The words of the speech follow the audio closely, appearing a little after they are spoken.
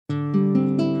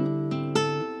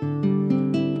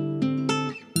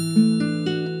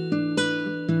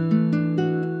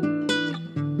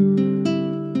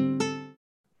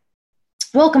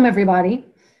Welcome, everybody.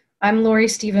 I'm Lori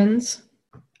Stevens.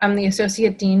 I'm the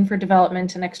Associate Dean for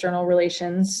Development and External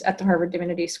Relations at the Harvard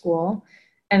Divinity School,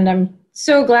 and I'm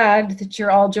so glad that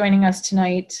you're all joining us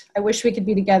tonight. I wish we could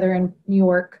be together in New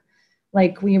York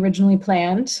like we originally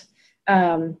planned,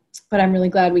 but I'm really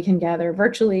glad we can gather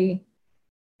virtually.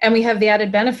 And we have the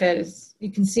added benefit, as you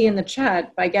can see in the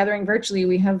chat, by gathering virtually,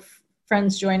 we have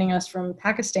friends joining us from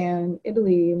Pakistan,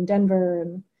 Italy, and Denver,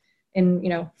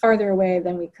 and farther away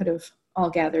than we could have all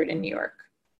gathered in New York.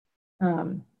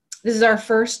 This is our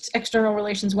first external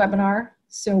relations webinar,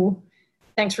 so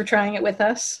thanks for trying it with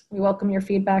us. We welcome your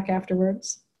feedback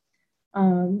afterwards.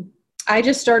 I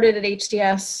just started at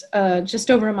HDS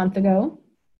just over a month ago,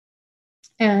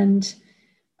 and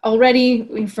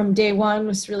already from day one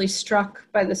was really struck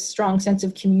by the strong sense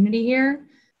of community here,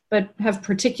 but have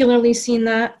particularly seen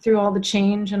that through all the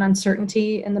change and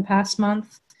uncertainty in the past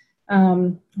month,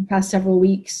 past several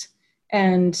weeks,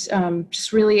 and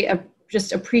just really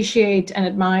just appreciate and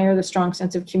admire the strong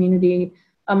sense of community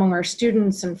among our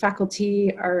students and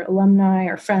faculty, our alumni,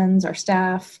 our friends, our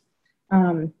staff,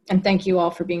 and thank you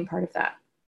all for being part of that.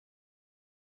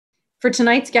 For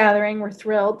tonight's gathering, we're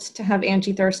thrilled to have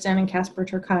Angie Thurston and Casper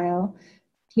ter Kuile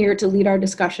here to lead our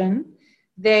discussion.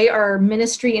 They are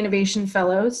Ministry Innovation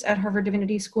Fellows at Harvard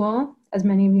Divinity School, as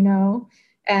many of you know,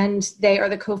 and they are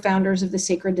the co-founders of the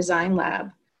Sacred Design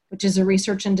Lab, which is a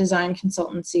research and design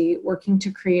consultancy working to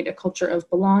create a culture of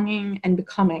belonging and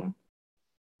becoming.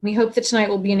 We hope that tonight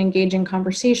will be an engaging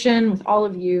conversation with all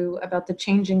of you about the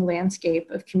changing landscape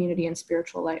of community and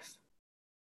spiritual life.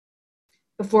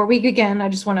 Before we begin, I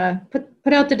just want to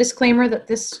put out the disclaimer that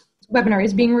this webinar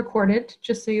is being recorded,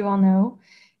 just so you all know.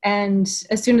 And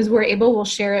as soon as we're able, we'll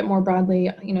share it more broadly,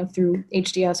 through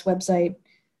HDS website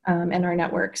and our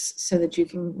networks so that you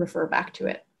can refer back to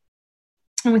it.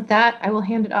 And with that, I will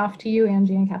hand it off to you,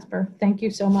 Angie and Casper. Thank you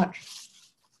so much.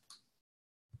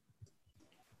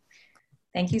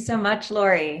 Thank you so much,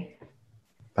 Lori.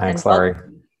 Thanks, Lori.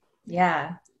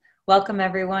 Yeah. Welcome,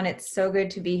 everyone. It's so good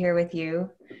to be here with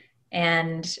you.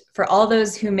 And for all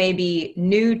those who may be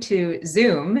new to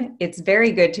Zoom, it's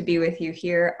very good to be with you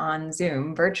here on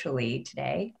Zoom virtually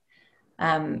today.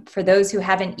 For those who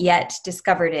haven't yet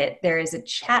discovered it, there is a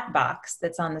chat box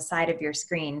that's on the side of your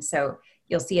screen. So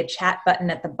you'll see a chat button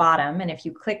at the bottom. And if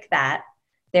you click that,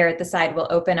 there at the side will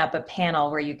open up a panel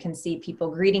where you can see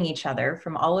people greeting each other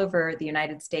from all over the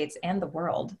United States and the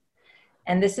world.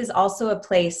 And this is also a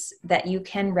place that you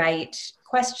can write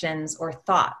questions or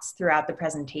thoughts throughout the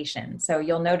presentation. So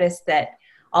you'll notice that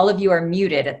all of you are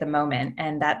muted at the moment,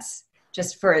 and that's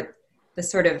just for the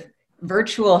sort of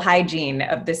virtual hygiene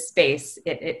of this space.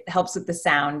 It helps with the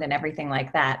sound and everything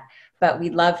like that. But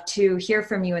we'd love to hear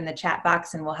from you in the chat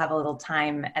box, and we'll have a little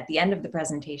time at the end of the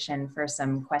presentation for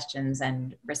some questions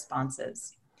and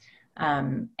responses.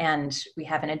 And we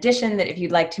have an addition that if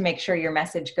you'd like to make sure your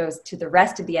message goes to the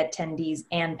rest of the attendees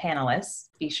and panelists,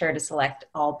 be sure to select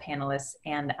all panelists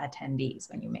and attendees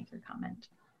when you make your comment.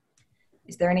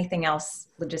 Is there anything else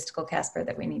logistical, Casper,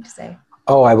 that we need to say?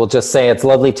 Oh, I will just say it's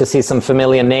lovely to see some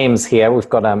familiar names here. We've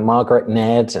got Margaret,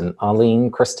 Ned, and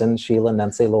Arlene, Kristen, Sheila,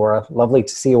 Nancy, Laura. Lovely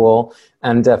to see you all.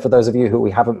 And for those of you who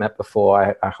we haven't met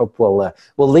before, I hope we'll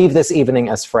leave this evening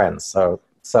as friends.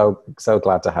 So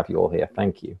glad to have you all here.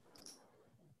 Thank you.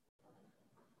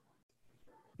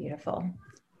 Beautiful.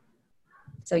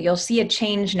 So you'll see a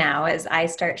change now as I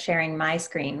start sharing my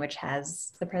screen, which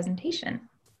has the presentation.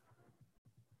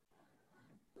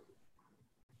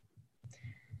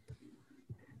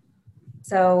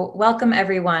 So welcome,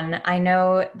 everyone. I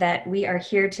know that we are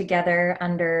here together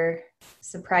under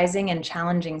surprising and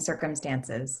challenging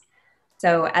circumstances.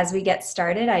 So as we get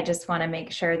started, I just want to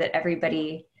make sure that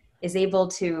everybody is able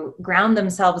to ground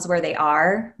themselves where they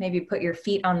are. Maybe put your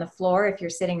feet on the floor if you're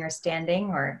sitting or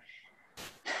standing, or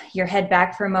your head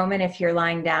back for a moment if you're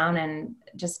lying down, and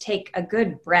just take a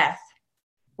good breath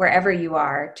wherever you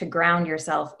are to ground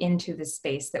yourself into the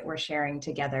space that we're sharing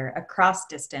together across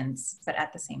distance, but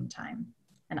at the same time.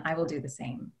 And I will do the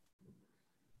same.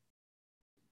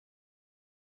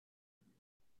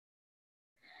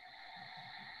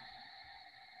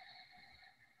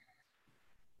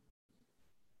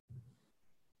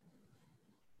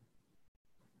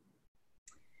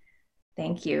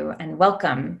 Thank you and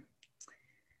welcome.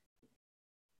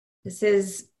 This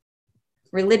is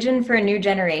Religion for a New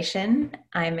Generation.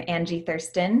 I'm Angie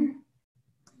Thurston.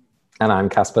 And I'm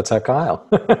Casper ter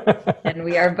Kuile. And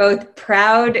we are both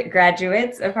proud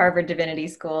graduates of Harvard Divinity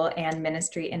School and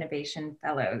Ministry Innovation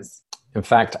Fellows. In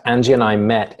fact, Angie and I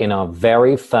met in our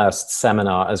very first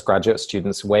seminar as graduate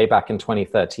students way back in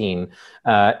 2013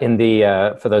 in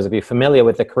the, for those of you familiar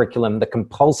with the curriculum, the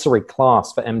compulsory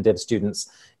class for MDiv students,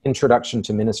 Introduction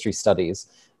to Ministry Studies.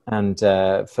 And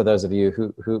for those of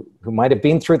you who might have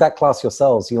been through that class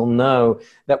yourselves, you'll know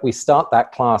that we start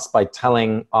that class by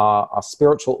telling our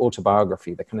spiritual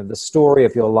autobiography, the kind of the story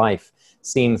of your life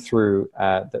seen through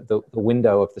the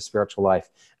window of the spiritual life.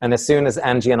 And as soon as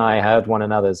Angie and I heard one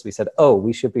another's, we said, oh,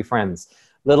 we should be friends.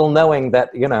 Little knowing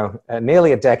that, you know,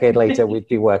 nearly a decade later, we'd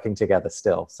be working together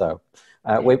still. So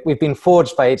we've been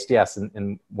forged by HDS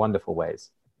in wonderful ways.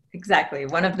 Exactly.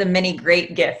 One of the many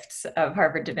great gifts of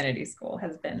Harvard Divinity School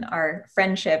has been our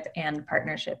friendship and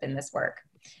partnership in this work.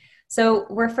 So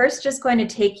we're first just going to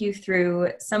take you through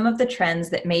some of the trends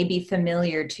that may be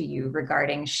familiar to you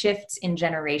regarding shifts in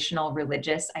generational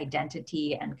religious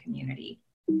identity and community.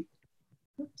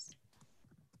 Oops.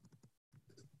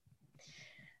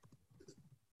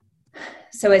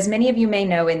 So as many of you may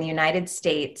know, in the United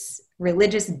States,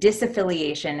 religious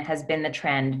disaffiliation has been the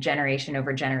trend generation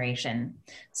over generation.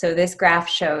 So this graph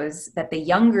shows that the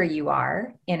younger you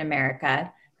are in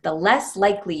America, the less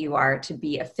likely you are to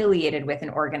be affiliated with an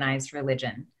organized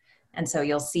religion. And so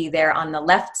you'll see there on the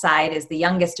left side is the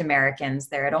youngest Americans.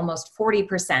 They're at almost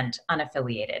 40%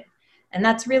 unaffiliated. And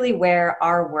that's really where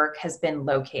our work has been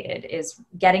located, is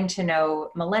getting to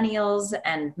know millennials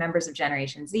and members of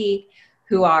Generation Z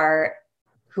who are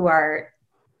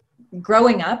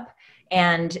growing up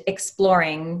and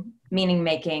exploring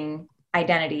meaning-making,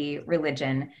 identity,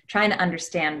 religion, trying to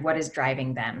understand what is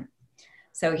driving them.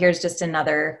 So here's just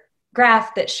another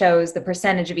graph that shows the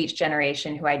percentage of each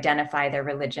generation who identify their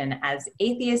religion as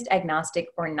atheist, agnostic,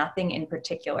 or nothing in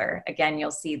particular. Again,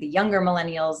 you'll see the younger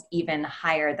millennials even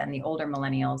higher than the older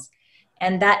millennials.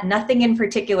 And that nothing in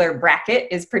particular bracket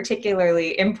is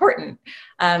particularly important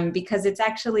because it's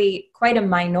actually quite a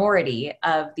minority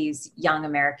of these young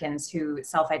Americans who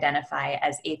self-identify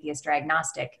as atheist or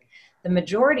agnostic. The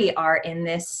majority are in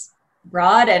this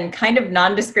broad and kind of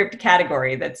nondescript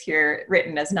category that's here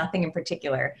written as nothing in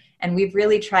particular. And we've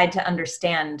really tried to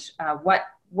understand what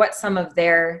some of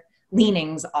their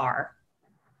leanings are.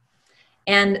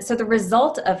 And so the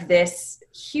result of this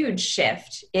huge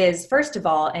shift is, first of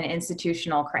all, an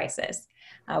institutional crisis.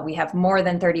 We have more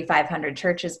than 3,500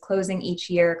 churches closing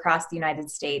each year across the United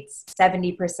States,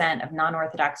 70% of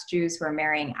non-Orthodox Jews who are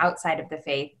marrying outside of the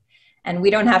faith. And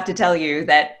we don't have to tell you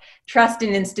that trust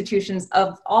in institutions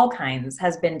of all kinds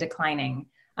has been declining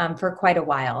for quite a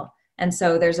while. And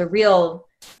so there's a real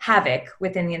havoc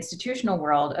within the institutional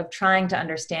world of trying to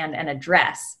understand and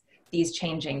address these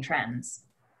changing trends.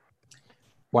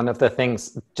 One of the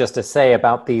things just to say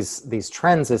about these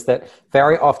trends is that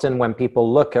very often when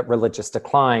people look at religious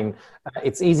decline,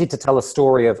 it's easy to tell a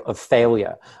story of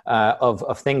failure,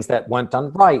 of things that weren't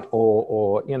done right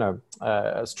or you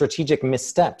know, strategic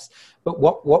missteps. But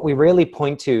what we really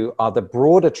point to are the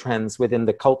broader trends within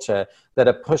the culture that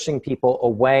are pushing people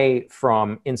away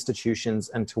from institutions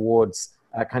and towards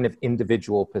kind of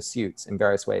individual pursuits in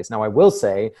various ways. Now, I will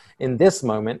say, in this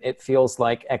moment, it feels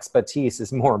like expertise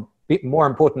is more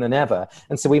important than ever.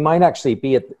 And so we might actually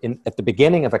be at the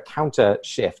beginning of a counter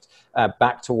shift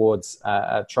back towards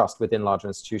trust within larger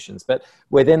institutions. But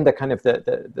within the kind of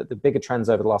the bigger trends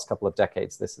over the last couple of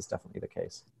decades, this is definitely the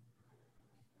case.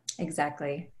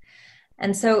 Exactly.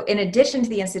 And so in addition to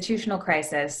the institutional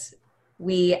crisis,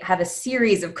 we have a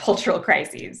series of cultural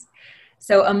crises.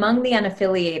 So among the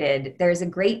unaffiliated, there's a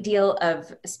great deal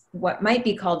of what might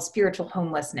be called spiritual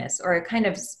homelessness, or a kind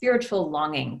of spiritual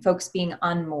longing, folks being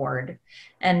unmoored.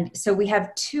 And so we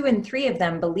have 2 in 3 of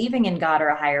them believing in God or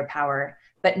a higher power,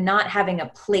 but not having a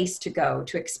place to go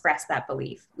to express that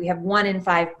belief. We have 1 in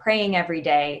 5 praying every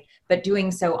day, but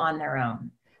doing so on their own,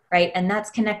 right? And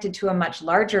that's connected to a much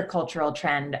larger cultural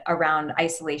trend around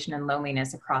isolation and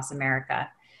loneliness across America.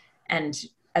 And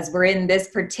as we're in this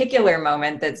particular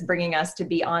moment that's bringing us to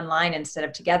be online instead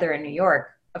of together in New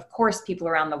York, of course, people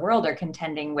around the world are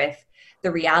contending with the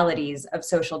realities of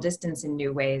social distance in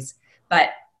new ways. But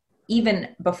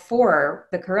even before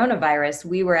the coronavirus,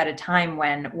 we were at a time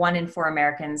when 1 in 4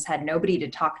 Americans had nobody to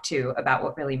talk to about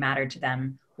what really mattered to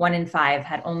them. 1 in 5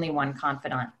 had only one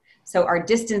confidant. So our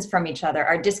distance from each other,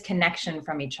 our disconnection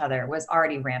from each other was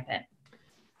already rampant.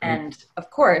 And of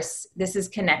course, this is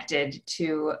connected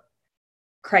to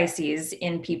crises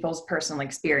in people's personal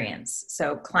experience.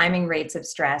 So climbing rates of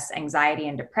stress, anxiety,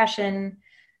 and depression,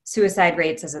 suicide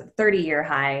rates is a 30-year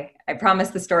high. I promise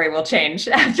the story will change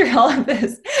after all of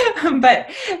this.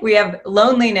 But we have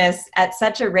loneliness at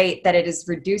such a rate that it is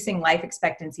reducing life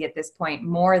expectancy at this point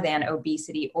more than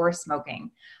obesity or smoking.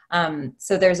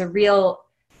 So there's a real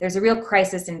there's a real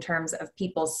crisis in terms of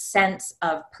people's sense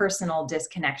of personal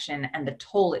disconnection and the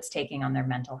toll it's taking on their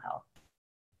mental health.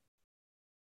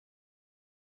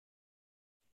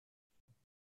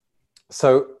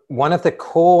 So one of the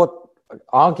core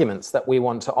arguments that we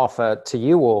want to offer to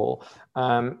you all,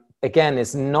 again,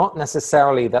 is not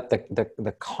necessarily that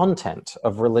the content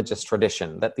of religious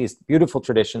tradition, that these beautiful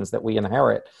traditions that we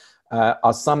inherit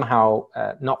are somehow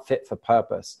not fit for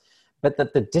purpose, but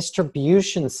that the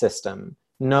distribution system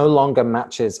no longer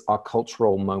matches our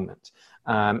cultural moment.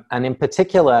 And in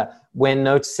particular, we're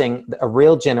noticing a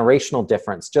real generational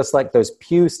difference, just like those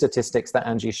Pew statistics that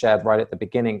Angie shared right at the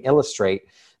beginning illustrate,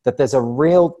 that there's a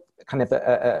real kind of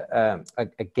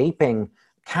a gaping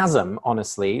chasm,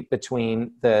 honestly,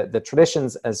 between the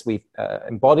traditions as we've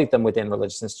embodied them within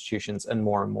religious institutions and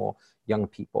more young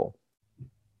people.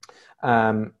 If you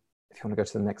want to go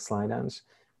to the next slide, Ange.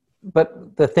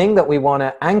 But the thing that we want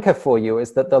to anchor for you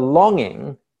is that the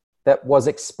longing that was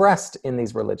expressed in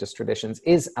these religious traditions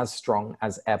is as strong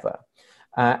as ever.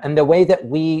 And the way that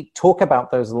we talk about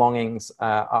those longings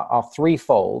are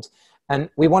threefold. And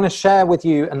we want to share with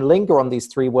you and linger on these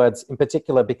three words in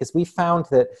particular, because we found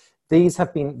that these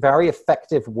have been very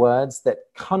effective words that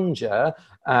conjure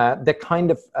the kind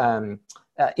of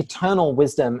eternal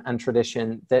wisdom and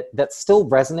tradition that still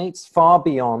resonates far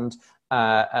beyond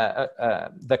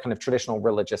the kind of traditional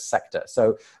religious sector.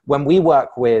 So when we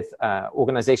work with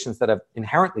organizations that are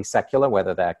inherently secular,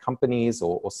 whether they're companies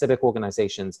or civic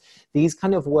organizations, these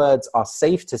kind of words are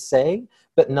safe to say,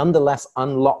 but nonetheless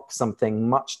unlock something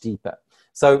much deeper.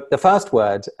 So the first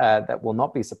word that will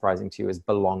not be surprising to you is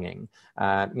belonging.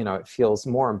 It feels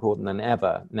more important than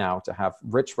ever now to have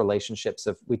rich relationships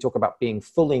we talk about being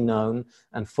fully known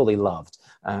and fully loved.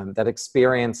 That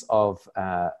experience of,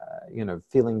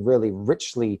 feeling really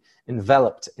richly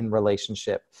enveloped in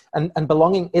relationship. And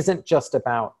belonging isn't just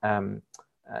about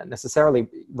necessarily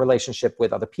relationship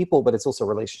with other people, but it's also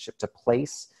relationship to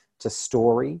place, to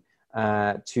story,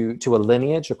 to a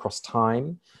lineage across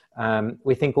time.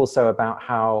 We think also about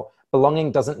how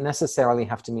belonging doesn't necessarily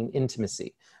have to mean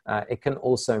intimacy. It can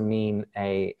also mean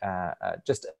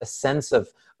just a sense of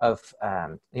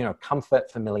comfort,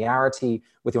 familiarity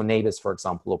with your neighbors, for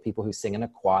example, or people who sing in a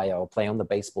choir or play on the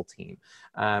baseball team.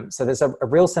 So there's a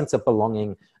real sense of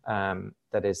belonging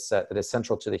that is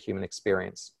central to the human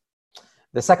experience.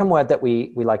 The second word that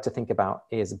we like to think about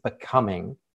is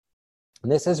becoming.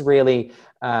 And this is really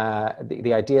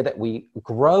the idea that we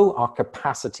grow our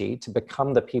capacity to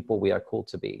become the people we are called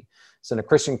to be. So in a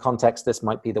Christian context, this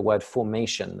might be the word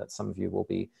formation that some of you will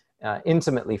be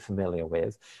intimately familiar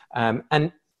with.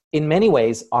 And in many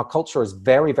ways, our culture is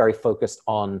very, very focused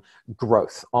on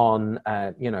growth, on,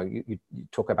 you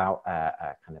talk about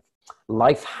kind of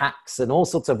life hacks and all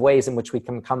sorts of ways in which we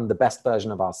can become the best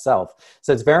version of ourselves.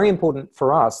 So it's very important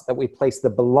for us that we place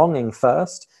the belonging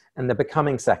first and the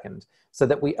becoming second, so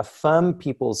that we affirm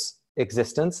people's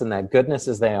existence and their goodness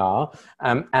as they are.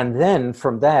 And then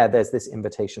from there, there's this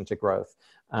invitation to growth.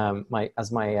 My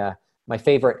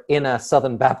favorite inner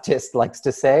Southern Baptist likes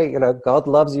to say, God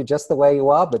loves you just the way you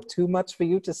are, but too much for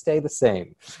you to stay the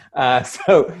same.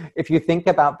 So if you think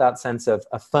about that sense of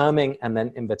affirming and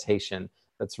then invitation,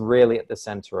 that's really at the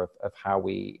center of how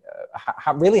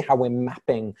we're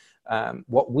mapping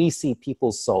what we see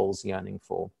people's souls yearning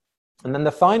for. And then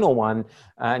the final one,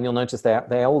 and you'll notice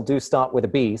they all do start with a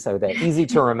B, so they're easy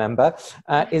to remember,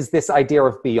 is this idea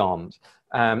of beyond,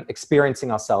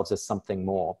 experiencing ourselves as something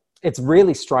more. It's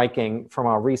really striking from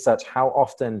our research how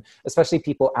often, especially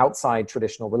people outside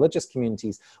traditional religious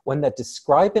communities, when they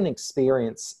describe an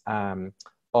experience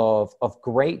of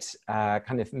great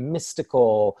kind of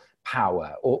mystical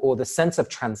power or the sense of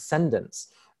transcendence,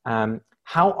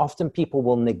 how often people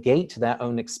will negate their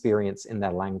own experience in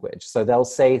their language. So they'll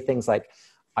say things like,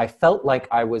 I felt like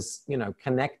I was,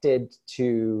 connected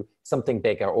to something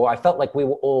bigger, or I felt like we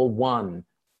were all one,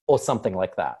 or something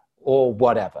like that, or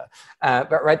whatever.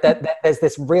 But right, that there's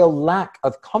this real lack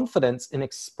of confidence in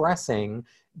expressing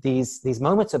these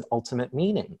moments of ultimate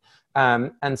meaning.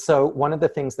 And so one of the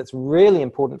things that's really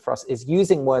important for us is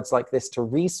using words like this to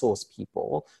resource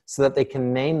people so that they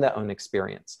can name their own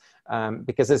experience.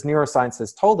 Because as neuroscience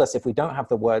has told us, if we don't have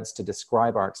the words to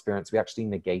describe our experience, we actually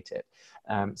negate it.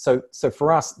 So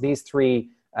for us, these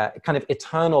three kind of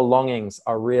eternal longings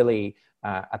are really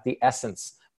at the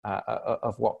essence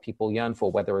of what people yearn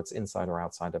for, whether it's inside or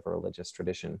outside of a religious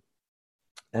tradition.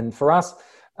 And for us,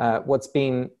 what's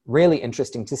been really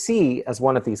interesting to see as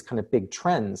one of these kind of big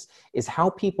trends is how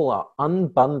people are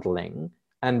unbundling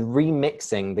and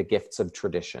remixing the gifts of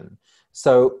tradition.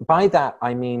 So by that,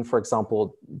 I mean, for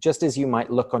example, just as you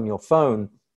might look on your phone,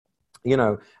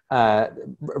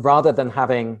 rather than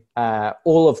having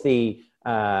all of the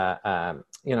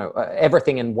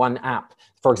everything in one app.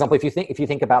 For example, if you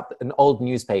think about an old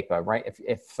newspaper, right?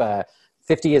 If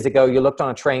 50 years ago you looked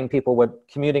on a train, people were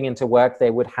commuting into work,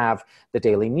 they would have the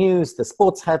daily news, the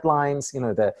sports headlines,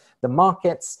 the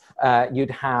markets.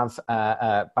 You'd have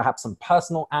perhaps some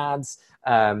personal ads,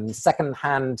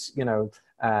 secondhand,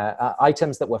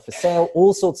 items that were for sale,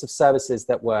 all sorts of services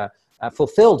that were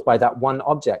fulfilled by that one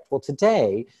object. Well,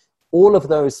 today, all of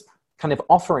those kind of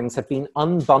offerings have been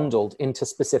unbundled into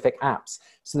specific apps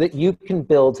so that you can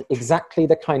build exactly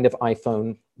the kind of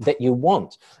iPhone that you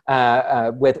want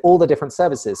with all the different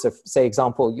services. So say,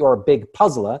 example, you're a big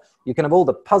puzzler, you can have all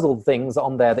the puzzle things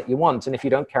on there that you want. And if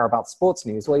you don't care about sports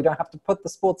news, well, you don't have to put the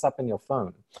sports up in your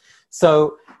phone.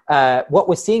 So what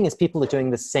we're seeing is people are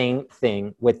doing the same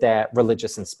thing with their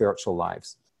religious and spiritual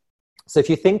lives. So if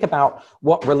you think about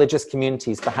what religious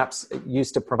communities perhaps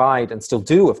used to provide, and still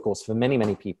do, of course, for many,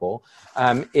 many people,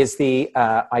 is the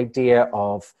idea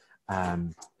of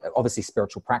obviously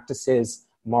spiritual practices,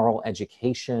 moral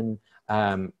education,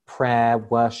 prayer,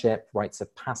 worship, rites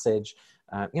of passage,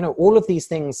 all of these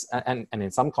things, and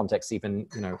in some contexts even,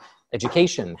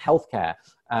 education, healthcare,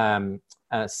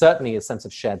 certainly a sense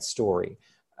of shared story.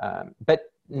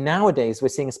 But nowadays we're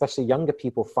seeing especially younger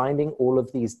people finding all of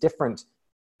these different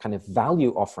kind of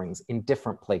value offerings in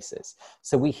different places.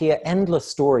 So we hear endless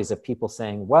stories of people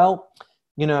saying, well,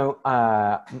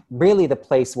 really the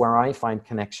place where I find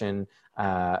connection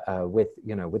with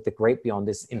the great beyond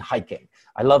is in hiking.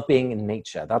 I love being in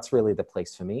nature. That's really the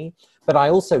place for me. But I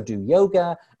also do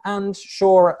yoga, and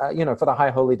sure, for the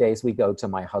high holy days, we go to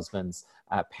my husband's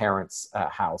parents'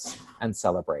 house and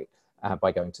celebrate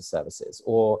by going to services.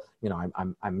 Or,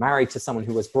 I'm married to someone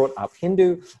who was brought up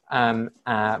Hindu,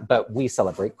 but we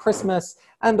celebrate Christmas.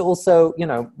 And also,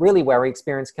 really where we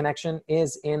experience connection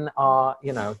is in our,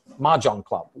 mahjong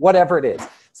club, whatever it is.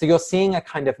 So you're seeing a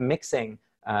kind of mixing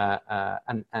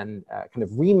and kind of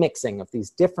remixing of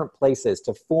these different places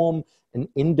to form an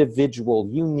individual,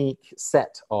 unique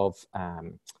set of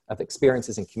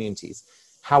experiences and communities.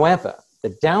 However,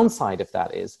 the downside of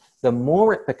that is the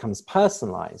more it becomes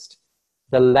personalized,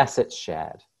 the less it's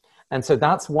shared. And so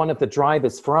that's one of the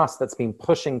drivers for us that's been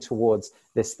pushing towards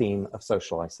this theme of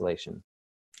social isolation.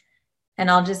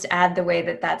 And I'll just add the way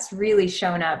that that's really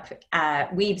shown up.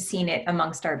 We've seen it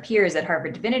amongst our peers at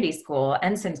Harvard Divinity School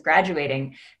and since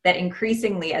graduating, that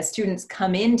increasingly as students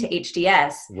come into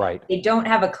HDS, right, they don't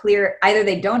have a clear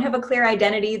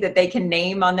identity that they can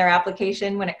name on their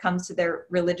application when it comes to their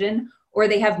religion, or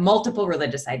they have multiple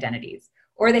religious identities.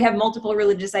 Or they have multiple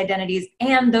religious identities,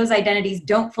 and those identities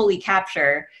don't fully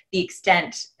capture the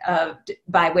extent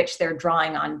by which they're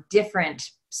drawing on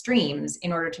different streams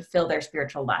in order to fill their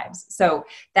spiritual lives. So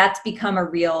that's become a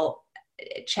real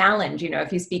challenge.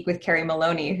 If you speak with Carrie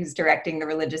Maloney, who's directing the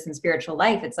religious and spiritual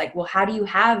life, it's like, well, how do you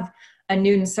have a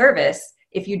noon service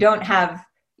if you don't have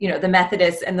the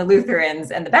Methodists and the Lutherans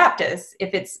and the Baptists?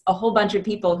 If it's a whole bunch of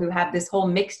people who have this whole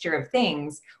mixture of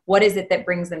things, what is it that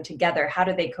brings them together? How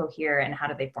do they cohere and how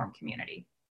do they form community?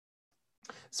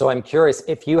 So I'm curious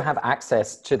if you have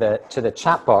access to the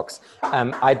chat box.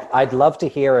 I'd love to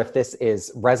hear if this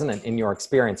is resonant in your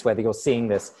experience, whether you're seeing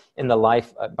this in the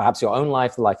life, perhaps your own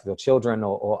life, the life of your children,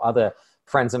 or other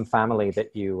friends and family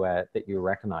that you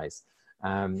recognize.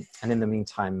 And in the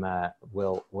meantime,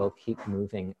 we'll keep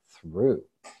moving through.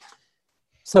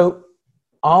 So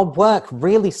our work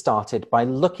really started by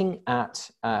looking at,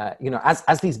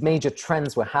 as these major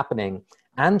trends were happening,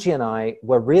 Angie and I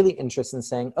were really interested in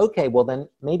saying, okay, well then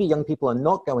maybe young people are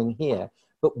not going here,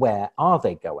 but where are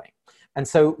they going? And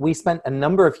so we spent a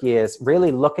number of years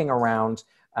really looking around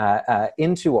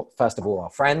into, first of all, our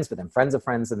friends, but then friends of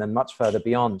friends, and then much further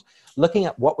beyond, looking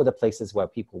at what were the places where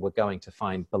people were going to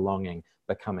find belonging,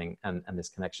 becoming, and this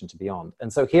connection to beyond.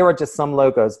 And so here are just some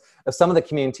logos of some of the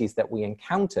communities that we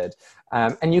encountered.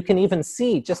 And you can even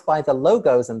see just by the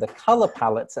logos and the color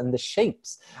palettes and the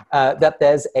shapes that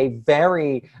there's a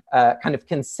very kind of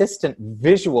consistent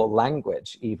visual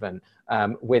language even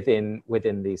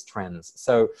within these trends.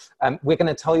 So we're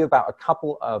going to tell you about a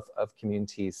couple of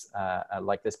communities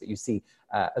like this, but you see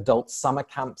adult summer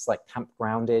camps like Camp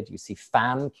Grounded, you see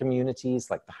fan communities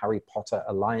like the Harry Potter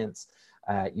Alliance,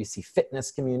 you see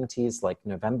fitness communities like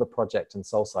November Project and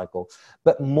Soul Cycle.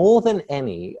 But more than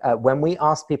any, when we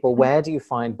asked people, where do you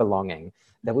find belonging?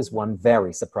 There was one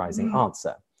very surprising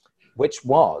answer, which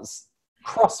was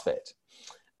CrossFit.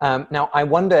 Now, I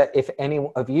wonder if any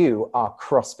of you are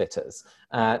CrossFitters.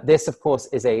 This, of course,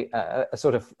 is a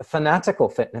sort of fanatical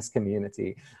fitness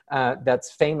community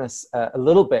that's famous a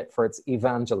little bit for its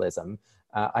evangelism.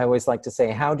 I always like to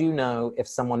say, how do you know if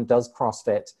someone does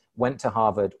CrossFit went to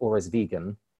Harvard, or is vegan,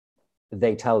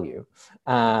 they tell you.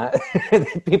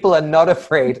 People are not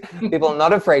afraid. People are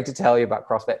not afraid to tell you about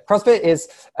CrossFit. CrossFit is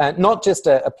not just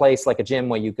a place like a gym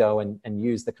where you go and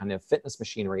use the kind of fitness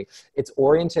machinery. It's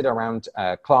oriented around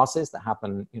classes that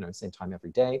happen, same time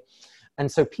every day.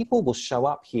 And so people will show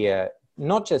up here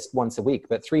not just once a week,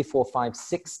 but 3, 4, 5,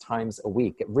 6 times a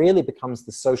week. It really becomes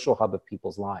the social hub of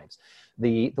people's lives.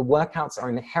 The workouts are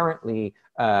inherently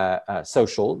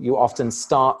social. You often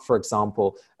start, for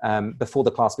example, before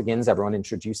the class begins, everyone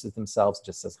introduces themselves,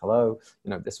 just says hello.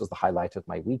 This was the highlight of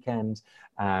my weekend.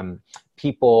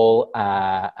 People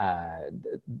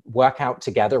work out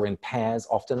together in pairs.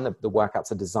 Often the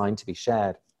workouts are designed to be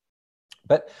shared.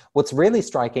 But what's really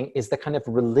striking is the kind of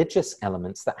religious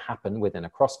elements that happen within a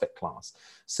CrossFit class.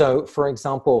 So, for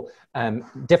example,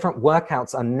 different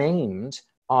workouts are named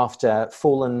after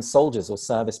fallen soldiers or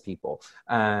service people.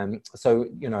 So,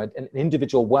 an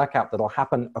individual workout that'll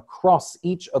happen across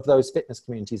each of those fitness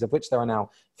communities, of which there are now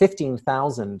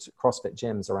 15,000 CrossFit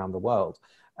gyms around the world.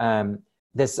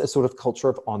 There's a sort of culture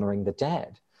of honoring the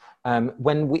dead.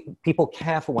 When people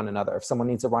care for one another, if someone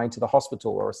needs a ride to the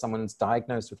hospital or if someone's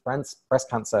diagnosed with breast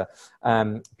cancer,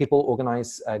 people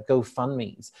organize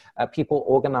GoFundMes. People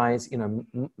organize,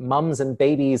 mums and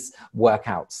babies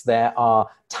workouts. There are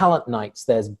talent nights.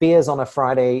 There's beers on a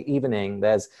Friday evening.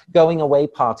 There's going away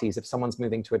parties if someone's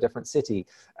moving to a different city.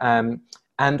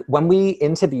 And when we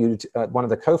interviewed one of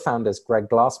the co-founders, Greg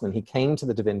Glassman, he came to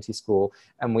the Divinity School,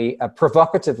 and we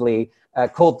provocatively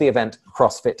called the event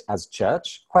CrossFit as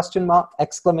Church, ?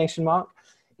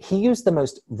 He used the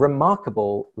most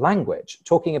remarkable language,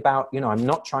 talking about, I'm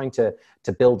not trying to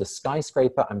build a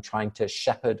skyscraper, I'm trying to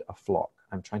shepherd a flock.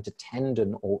 I'm trying to tend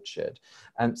an orchard.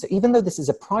 So even though this is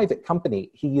a private company,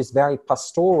 he used very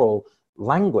pastoral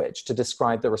language to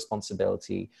describe the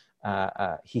responsibility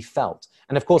he felt.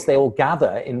 And of course, they all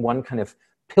gather in one kind of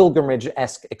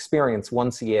pilgrimage-esque experience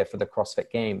once a year for the CrossFit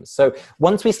Games. So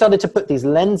once we started to put these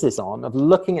lenses on of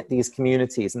looking at these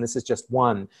communities, and this is just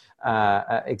one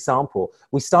example,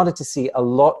 we started to see a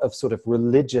lot of sort of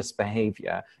religious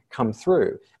behavior come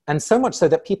through. And so much so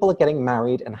that people are getting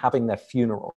married and having their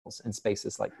funerals in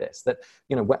spaces like this, that,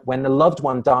 when a loved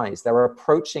one dies, they're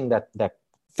approaching their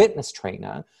fitness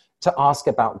trainer to ask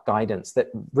about guidance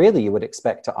that really you would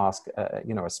expect to ask,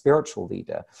 a spiritual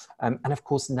leader. And of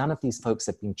course, none of these folks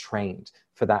have been trained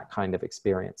for that kind of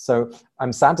experience. So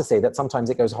I'm sad to say that sometimes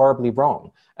it goes horribly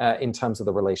wrong in terms of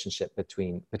the relationship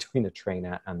between a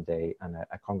trainer and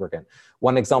a congregant.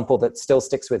 One example that still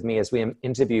sticks with me is we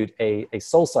interviewed a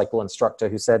SoulCycle instructor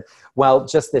who said, well,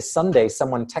 just this Sunday,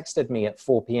 someone texted me at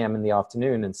 4 p.m. in the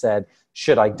afternoon and said,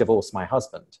 should I divorce my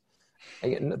husband?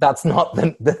 That's not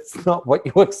what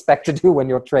you expect to do when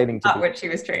you're training to not be. What she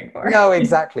was trained for. No,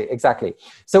 exactly.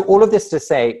 So all of this to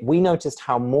say, we noticed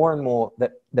how more and more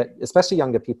that especially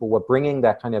younger people were bringing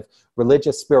their kind of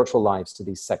religious, spiritual lives to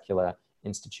these secular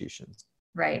institutions.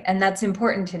 Right. And that's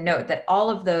important to note that all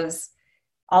of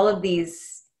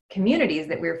these communities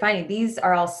that we're finding, these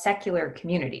are all secular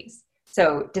communities.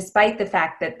 So despite the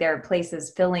fact that they're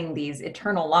places filling these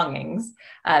eternal longings,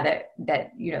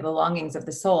 the longings of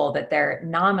the soul, that they're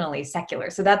nominally secular.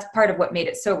 So that's part of what made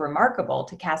it so remarkable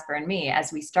to Casper and me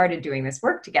as we started doing this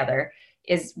work together,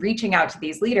 is reaching out to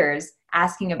these leaders,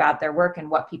 asking about their work and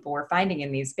what people were finding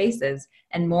in these spaces,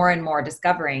 and more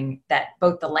discovering that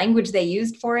both the language they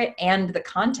used for it and the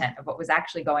content of what was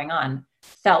actually going on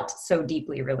felt so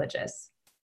deeply religious.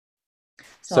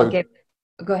 So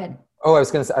go ahead. Oh, I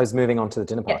was moving on to the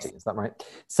dinner party. Yes. Is that right?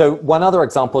 So one other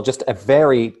example, just a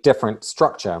very different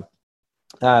structure,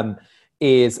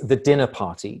 is the dinner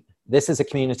party. This is a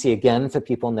community, again, for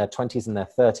people in their 20s and their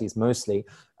 30s mostly,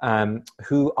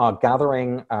 who are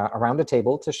gathering around a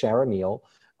table to share a meal,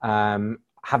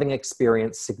 having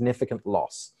experienced significant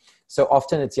loss. So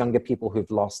often it's younger people who've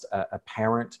lost a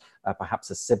parent, perhaps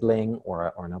a sibling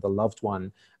or another loved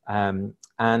one.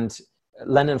 And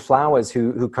Lennon Flowers,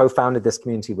 who co-founded this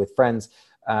community with friends,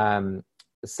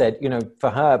 said, for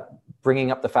her,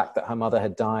 bringing up the fact that her mother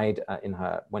had died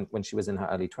when she was in her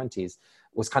early 20s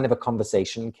was kind of a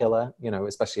conversation killer,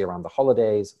 especially around the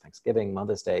holidays, Thanksgiving,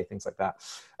 Mother's Day, things like that.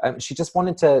 She just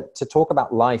wanted to talk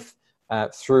about life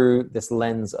through this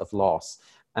lens of loss.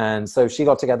 And so she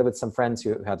got together with some friends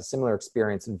who had a similar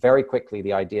experience, and very quickly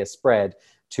the idea spread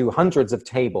to hundreds of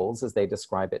tables, as they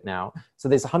describe it now. So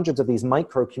there's hundreds of these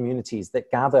micro communities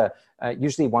that gather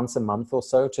usually once a month or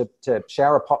so to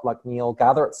share a potluck meal,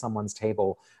 gather at someone's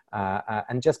table,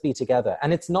 and just be together.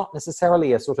 And it's not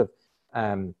necessarily a sort of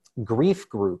grief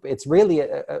group. It's really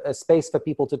a space for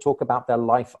people to talk about their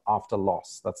life after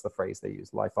loss. That's the phrase they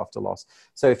use, life after loss.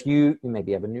 So if you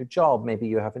maybe have a new job, maybe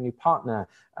you have a new partner,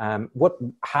 what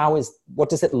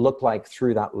does it look like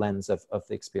through that lens of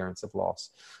the experience of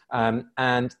loss?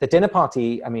 And the dinner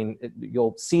party, I mean,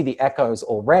 you'll see the echoes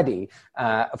already.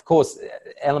 Of course,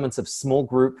 elements of small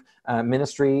group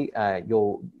ministry.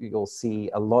 You'll see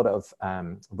a lot of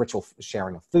ritual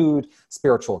sharing of food,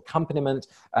 spiritual accompaniment,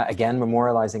 again,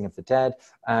 memorializing of the dead,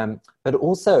 but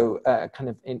also kind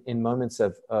of in moments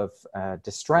of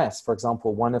distress. For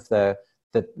example, one of the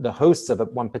hosts of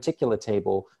one particular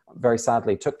table very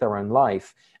sadly took their own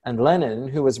life, and Lenin,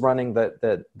 who was running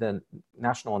the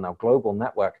national and now global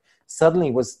network,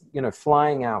 suddenly was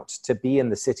flying out to be in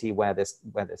the city where this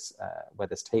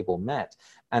table met,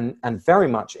 and very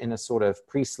much in a sort of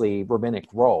priestly rabbinic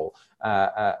role,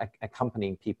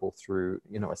 accompanying people through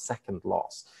a second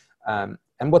loss.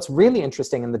 And what's really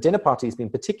interesting, and the dinner party has been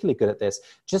particularly good at this,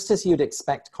 just as you'd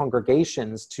expect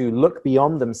congregations to look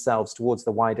beyond themselves towards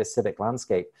the wider civic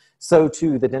landscape, so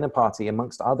too the dinner party,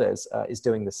 amongst others, is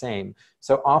doing the same.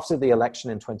 So after the election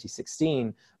in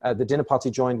 2016, the dinner party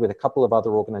joined with a couple of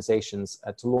other organizations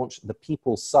to launch the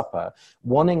People's Supper,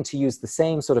 wanting to use the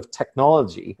same sort of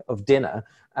technology of dinner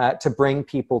to bring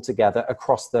people together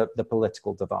across the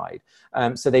political divide.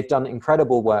 So they've done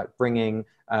incredible work bringing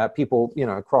people,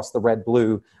 across the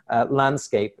red-blue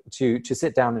landscape to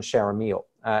sit down and share a meal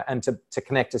and to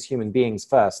connect as human beings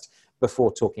first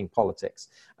before talking politics.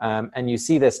 And you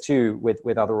see this too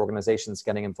with other organizations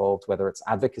getting involved, whether it's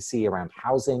advocacy around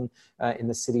housing in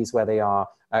the cities where they are.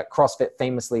 CrossFit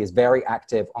famously is very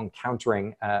active on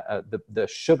countering the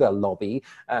sugar lobby,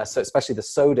 so especially the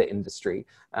soda industry,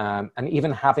 and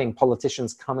even having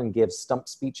politicians come and give stump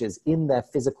speeches in their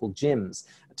physical gyms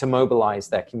to mobilize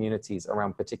their communities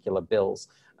around particular bills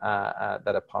that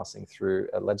are passing through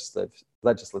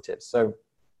legislative. So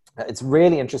it's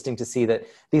really interesting to see that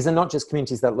these are not just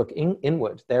communities that look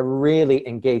inward, they're really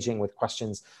engaging with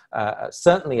questions,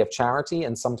 certainly of charity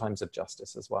and sometimes of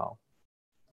justice as well.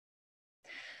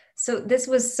 So this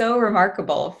was so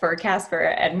remarkable for Casper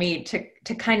and me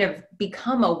to kind of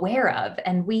become aware of,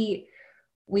 and we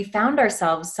found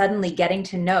ourselves suddenly getting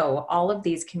to know all of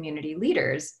these community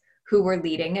leaders who were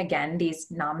leading, again, these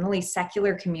nominally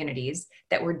secular communities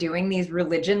that were doing these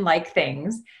religion-like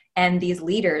things, and these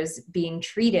leaders being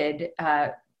treated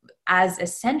as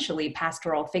essentially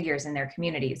pastoral figures in their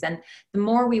communities. And the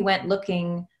more we went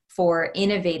looking for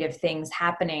innovative things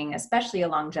happening, especially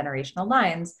along generational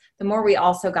lines, the more we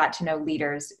also got to know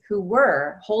leaders who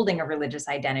were holding a religious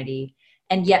identity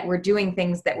and yet were doing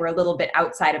things that were a little bit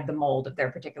outside of the mold of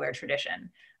their particular tradition.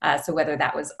 So whether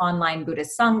that was online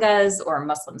Buddhist sanghas or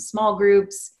Muslim small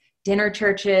groups, dinner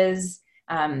churches,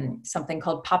 something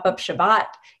called pop-up Shabbat,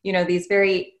 these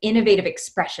very innovative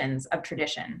expressions of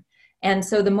tradition. And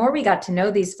so the more we got to know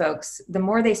these folks, the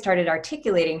more they started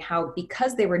articulating how,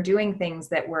 because they were doing things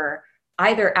that were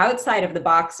either outside of the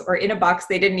box or in a box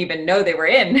they didn't even know they were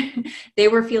in, they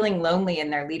were feeling lonely in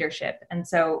their leadership. And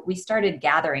so we started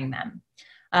gathering them.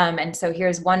 And so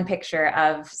here's one picture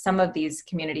of some of these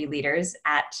community leaders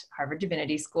at Harvard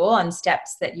Divinity School on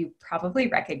steps that you probably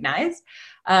recognize.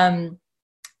 And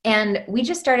we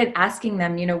just started asking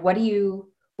them, what do you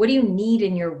need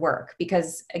in your work?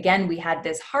 Because again, we had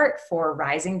this heart for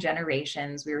rising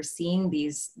generations. We were seeing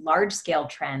these large scale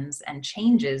trends and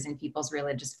changes in people's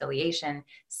religious affiliation,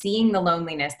 seeing the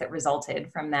loneliness that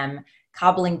resulted from them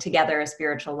cobbling together a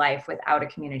spiritual life without a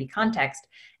community context.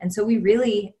 And so we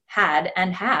really had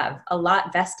and have a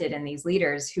lot vested in these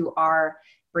leaders who are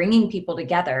bringing people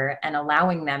together and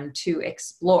allowing them to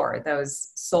explore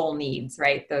those soul needs,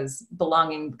 right? Those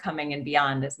belonging, becoming, and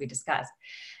beyond, as we discussed.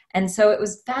 And so it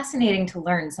was fascinating to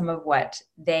learn some of what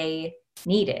they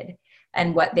needed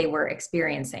and what they were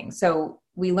experiencing. So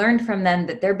we learned from them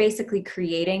that they're basically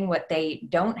creating what they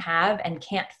don't have and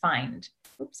can't find.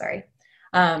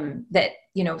 That,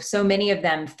 so many of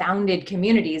them founded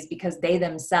communities because they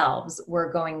themselves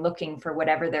were going looking for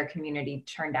whatever their community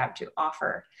turned out to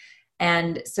offer.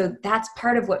 And so that's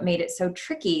part of what made it so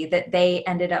tricky that they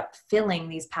ended up filling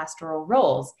these pastoral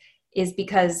roles, is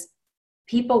because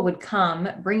people would come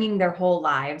bringing their whole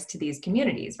lives to these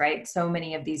communities, right? So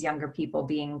many of these younger people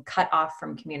being cut off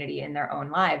from community in their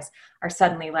own lives are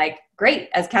suddenly like, great,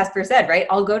 as Casper said, right?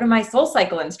 I'll go to my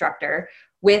SoulCycle instructor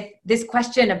with this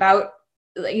question about,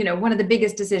 one of the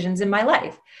biggest decisions in my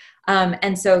life.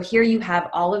 And so here you have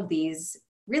all of these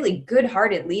really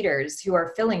good-hearted leaders who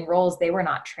are filling roles they were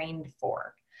not trained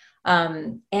for.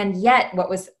 And yet what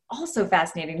was also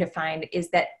fascinating to find is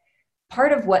that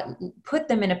part of what put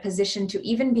them in a position to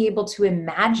even be able to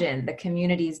imagine the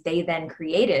communities they then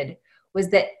created was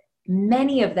that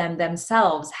many of them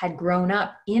themselves had grown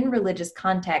up in religious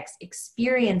contexts,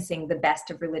 experiencing the best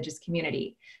of religious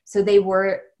community. So they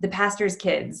were the pastor's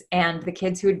kids and the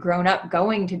kids who had grown up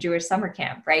going to Jewish summer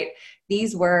camp, right?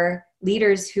 These were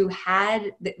leaders who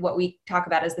had what we talk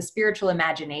about as the spiritual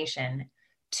imagination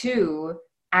to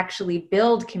actually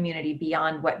build community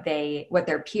beyond what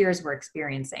their peers were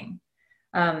experiencing.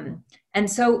 And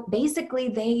so basically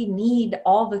they need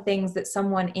all the things that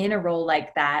someone in a role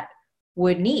like that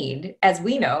would need, as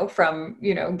we know from,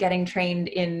 getting trained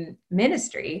in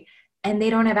ministry, and they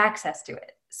don't have access to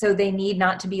it. So they need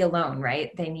not to be alone,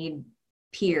 right? They need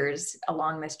peers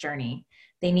along this journey.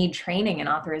 They need training and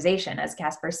authorization. As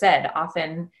Casper said,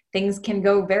 often things can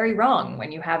go very wrong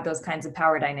when you have those kinds of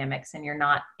power dynamics and you're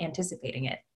not anticipating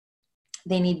it.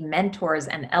 They need mentors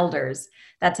and elders.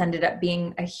 That's ended up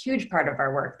being a huge part of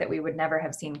our work that we would never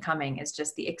have seen coming, is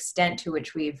just the extent to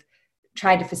which we've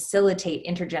tried to facilitate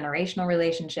intergenerational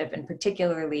relationship, and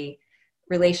particularly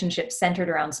relationships centered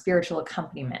around spiritual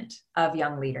accompaniment of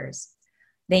young leaders.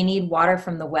 They need water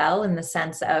from the well in the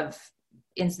sense of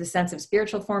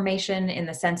spiritual formation, in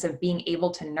the sense of being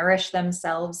able to nourish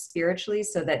themselves spiritually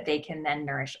so that they can then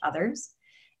nourish others.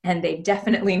 And they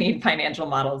definitely need financial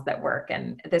models that work.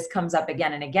 And this comes up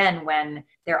again and again when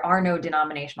there are no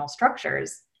denominational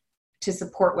structures to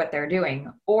support what they're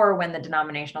doing, or when the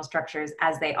denominational structures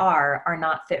as they are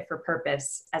not fit for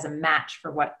purpose as a match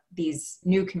for what these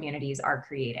new communities are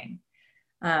creating.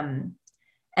 And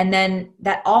then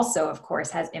that also, of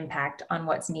course, has impact on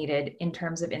what's needed in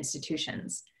terms of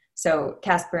institutions. So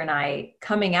Casper and I,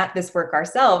 coming at this work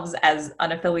ourselves as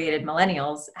unaffiliated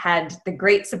millennials, had the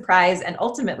great surprise and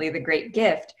ultimately the great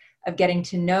gift of getting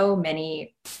to know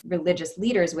many religious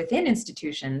leaders within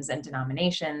institutions and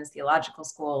denominations, theological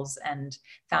schools, and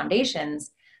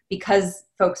foundations, because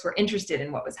folks were interested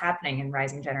in what was happening in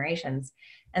rising generations.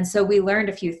 And so we learned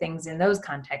a few things in those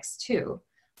contexts too.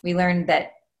 We learned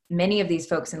that many of these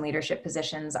folks in leadership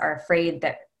positions are afraid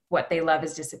that what they love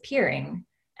is disappearing,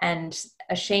 and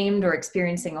ashamed or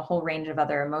experiencing a whole range of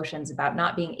other emotions about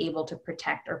not being able to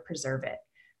protect or preserve it,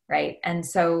 right? And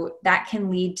so that can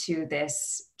lead to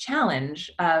this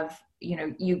challenge of,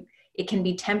 it can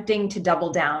be tempting to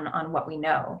double down on what we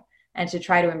know and to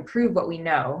try to improve what we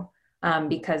know,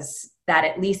 because that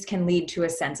at least can lead to a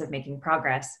sense of making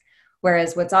progress.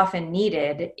 Whereas what's often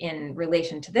needed in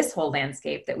relation to this whole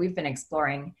landscape that we've been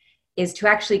exploring is to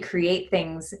actually create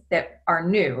things that are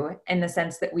new, in the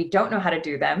sense that we don't know how to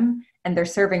do them and they're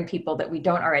serving people that we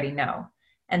don't already know.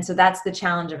 And so that's the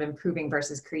challenge of improving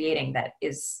versus creating that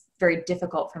is very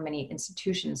difficult for many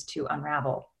institutions to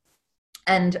unravel.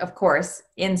 And of course,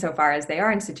 insofar as they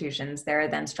are institutions, there are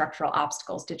then structural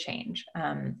obstacles to change.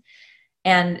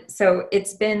 And so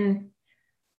it's been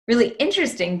really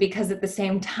interesting, because at the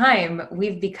same time,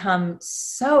 we've become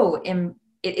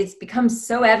it's become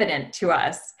so evident to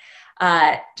us,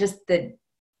 just the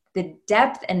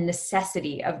depth and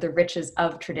necessity of the riches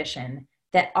of tradition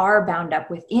that are bound up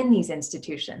within these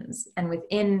institutions and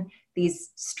within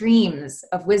these streams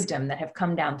of wisdom that have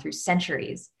come down through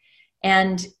centuries.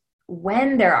 And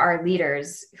when there are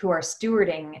leaders who are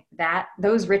stewarding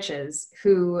those riches,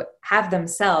 who have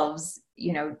themselves,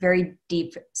 very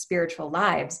deep spiritual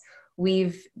lives,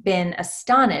 we've been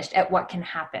astonished at what can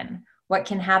happen. What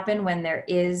can happen when there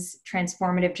is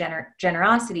transformative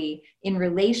generosity in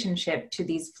relationship to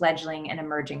these fledgling and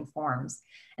emerging forms.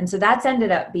 And so that's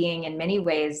ended up being, in many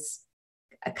ways,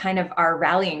 a kind of our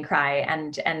rallying cry,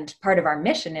 and part of our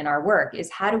mission in our work is,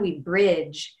 how do we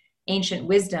bridge ancient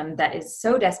wisdom that is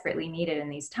so desperately needed in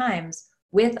these times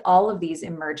with all of these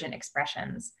emergent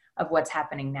expressions of what's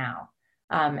happening now?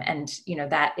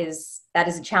 That is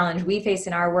a challenge we face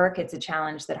in our work. It's a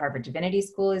challenge that Harvard Divinity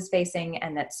School is facing,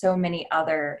 and that so many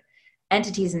other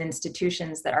entities and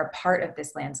institutions that are part of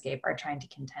this landscape are trying to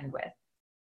contend with.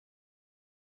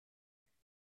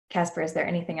 Casper, is there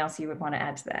anything else you would want to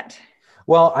add to that?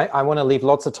 Well, I want to leave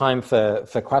lots of time for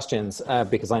questions,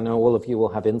 because I know all of you will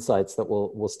have insights that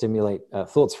will stimulate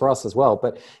thoughts for us as well.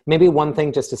 But maybe one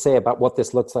thing just to say about what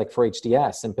this looks like for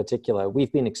HDS in particular.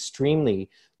 We've been extremely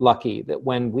lucky that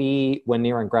when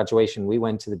nearing graduation, we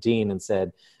went to the dean and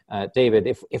said,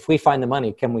 David, if we find the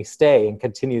money, can we stay and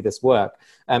continue this work?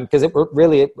 Because it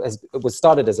was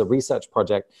started as a research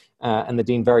project, and the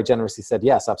dean very generously said,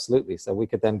 yes, absolutely. So we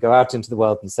could then go out into the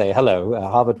world and say, hello,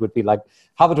 Harvard would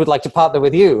like to partner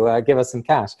with you, give us some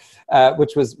cash,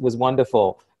 which was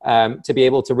wonderful, to be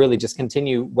able to really just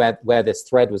continue where this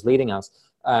thread was leading us.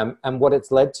 And what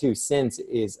it's led to since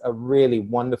is a really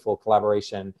wonderful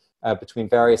collaboration between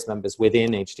various members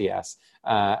within HDS.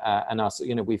 And us,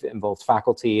 we've involved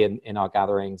faculty in our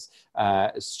gatherings.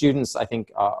 Students, I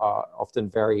think, are often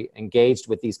very engaged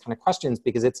with these kind of questions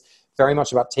because it's very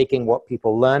much about taking what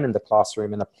people learn in the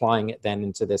classroom and applying it then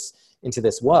into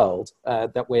this world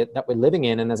that we're living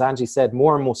in. And as Angie said,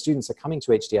 more and more students are coming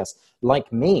to HDS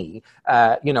like me,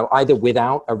 either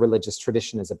without a religious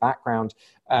tradition as a background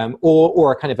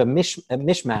or a kind of a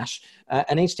mishmash.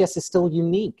 And HDS is still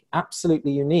unique,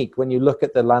 absolutely unique when you look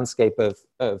at the landscape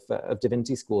of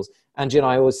divinity schools. Angie and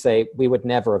I always say we would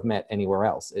never have met anywhere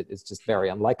else. It's just very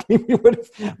unlikely we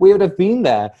would have been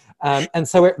there. And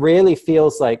so it really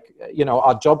feels like,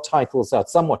 our job titles are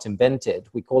somewhat invented.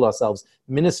 We call ourselves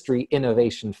Ministry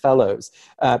Innovation Fellows.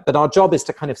 But our job is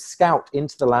to kind of scout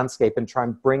into the landscape and try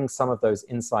and bring some of those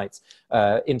insights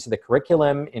into the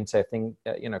curriculum, into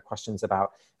questions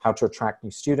about how to attract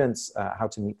new students, how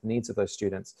to meet the needs of those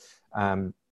students.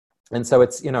 And so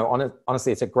it's,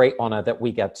 honestly, it's a great honor that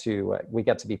we get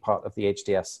to be part of the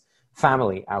HDS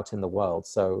family out in the world.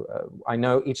 So I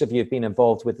know each of you have been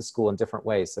involved with the school in different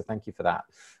ways. So thank you for that.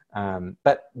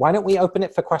 But why don't we open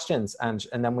it for questions, and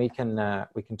then we can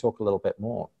talk a little bit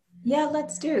more. Yeah,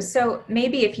 let's do. So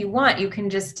maybe if you want, you can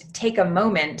just take a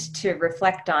moment to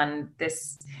reflect on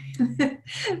this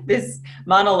this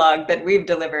monologue that we've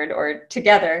delivered or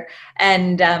together,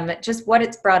 and just what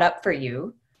it's brought up for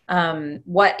you.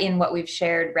 What we've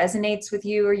shared resonates with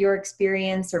you or your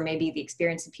experience, or maybe the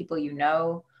experience of people you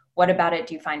know. What about it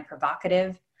do you find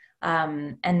provocative?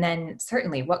 And then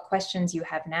certainly what questions you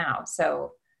have now.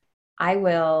 So I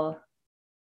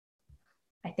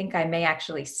think I may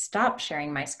actually stop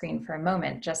sharing my screen for a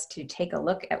moment just to take a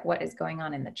look at what is going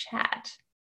on in the chat.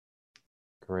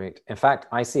 Great. In fact,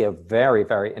 I see a very,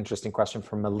 very interesting question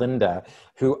from Melinda,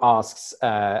 who asks,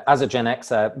 as a Gen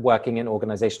Xer working in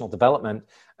organizational development,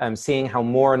 seeing how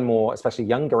more and more, especially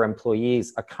younger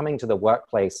employees, are coming to the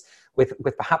workplace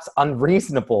with perhaps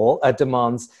unreasonable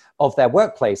demands of their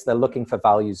workplace. They're looking for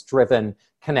values-driven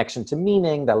connection to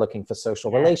meaning. They're looking for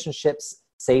social relationships,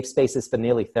 safe spaces for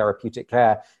nearly therapeutic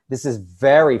care. This is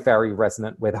very, very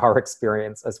resonant with our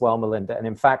experience as well, Melinda. And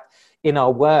in fact, in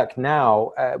our work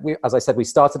now, as I said, we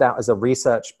started out as a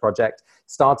research project,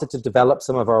 started to develop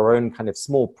some of our own kind of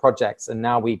small projects, and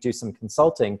now we do some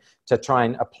consulting to try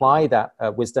and apply that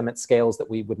wisdom at scales that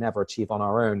we would never achieve on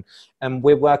our own. And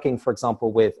we're working, for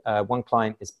example, with one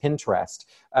client is Pinterest,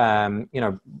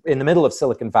 in the middle of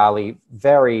Silicon Valley,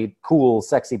 very cool,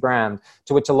 sexy brand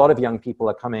to which a lot of young people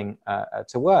are coming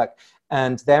to work.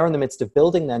 And they're in the midst of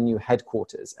building their new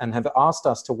headquarters and have asked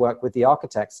us to work with the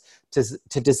architects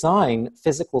to design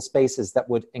physical spaces that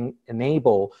would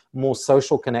enable more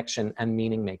social connection and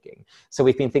meaning making. So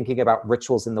we've been thinking about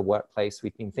rituals in the workplace.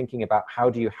 We've been thinking about how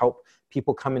do you help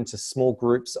people come into small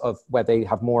groups where they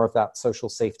have more of that social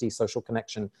safety, social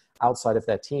connection outside of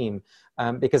their team.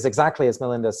 Because exactly as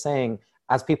Melinda is saying,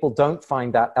 as people don't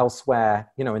find that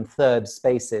elsewhere, in third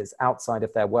spaces outside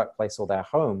of their workplace or their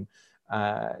home,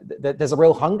 there's a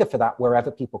real hunger for that wherever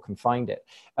people can find it.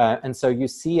 And so you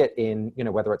see it in,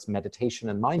 whether it's meditation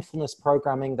and mindfulness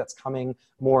programming that's coming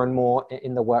more and more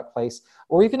in the workplace,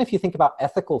 or even if you think about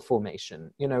ethical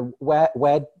formation,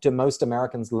 where do most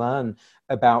Americans learn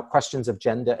about questions of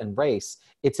gender and race?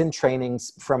 It's in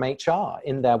trainings from HR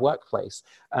in their workplace.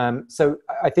 So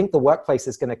I think the workplace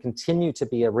is going to continue to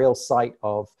be a real site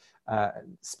of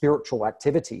spiritual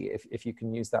activity, if you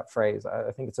can use that phrase.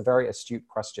 I think it's a very astute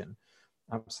question.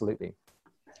 Absolutely.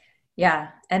 Yeah.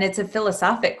 And it's a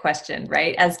philosophic question,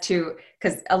 right? As to,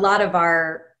 because a lot of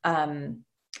our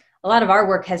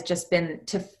work has just been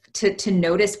to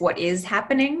notice what is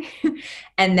happening.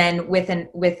 And then with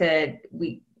a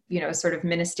sort of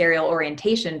ministerial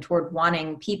orientation toward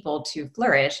wanting people to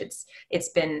flourish, it's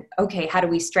been, okay, how do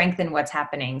we strengthen what's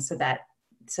happening so that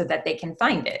they can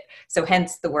find it? So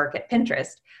hence the work at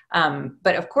Pinterest.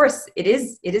 But of course, it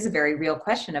is a very real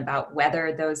question about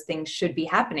whether those things should be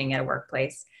happening at a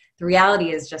workplace. The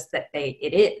reality is just that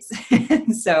it is.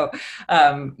 So,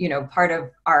 part of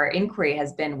our inquiry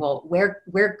has been, well,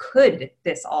 where could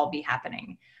this all be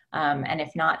happening? And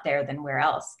if not there, then where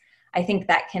else? I think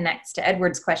that connects to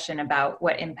Edward's question about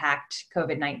what impact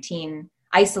COVID-19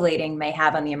 isolating may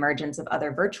have on the emergence of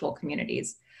other virtual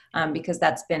communities. Because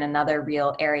that's been another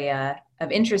real area of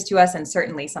interest to us, and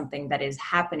certainly something that is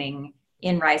happening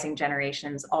in rising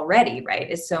generations already, right?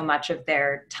 Is so much of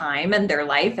their time and their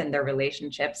life and their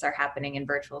relationships are happening in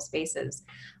virtual spaces.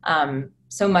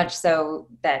 So much so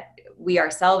that we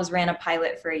ourselves ran a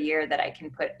pilot for a year that I can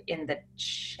put in the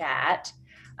chat,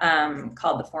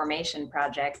 called the Formation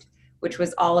Project, which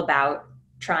was all about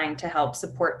trying to help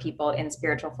support people in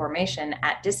spiritual formation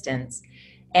at distance.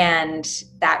 And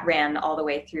that ran all the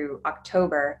way through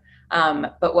October.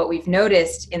 But what we've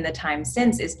noticed in the time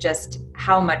since is just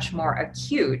how much more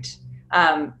acute,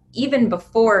 even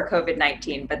before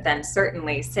COVID-19, but then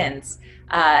certainly since,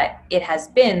 it has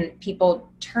been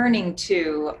people turning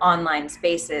to online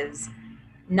spaces,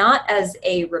 not as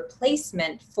a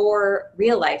replacement for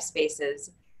real life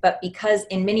spaces, but because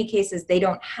in many cases they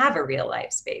don't have a real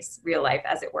life space, real life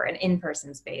as it were, an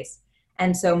in-person space.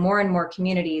 And so more and more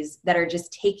communities that are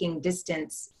just taking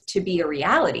distance to be a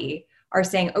reality are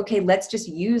saying, okay, let's just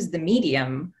use the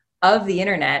medium of the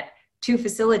internet to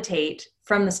facilitate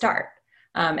from the start.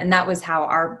 And that was how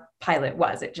our pilot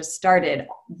was. It just started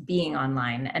being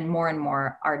online, and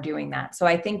more are doing that. So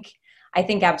I think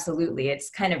absolutely it's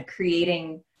kind of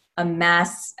creating a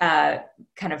mass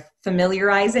kind of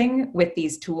familiarizing with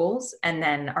these tools. And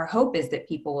then our hope is that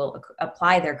people will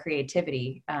apply their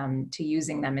creativity to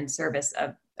using them in service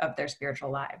of their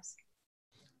spiritual lives.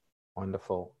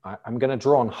 Wonderful. I'm going to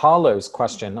draw on Harlow's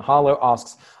question. Harlow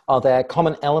asks, are there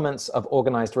common elements of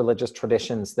organized religious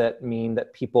traditions that mean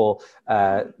that people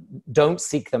don't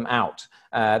seek them out?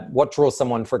 What draws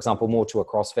someone, for example, more to a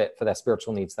CrossFit for their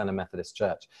spiritual needs than a Methodist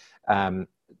church?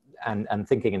 And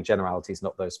thinking in generalities,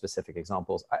 not those specific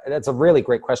examples. That's a really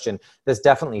great question. There's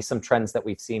definitely some trends that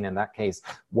we've seen in that case.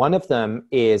 One of them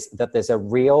is that there's a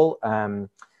real,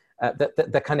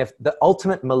 the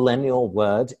ultimate millennial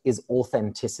word is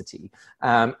authenticity.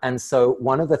 And so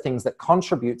one of the things that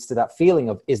contributes to that feeling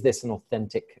of, is this an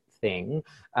authentic thing,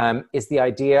 is the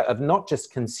idea of not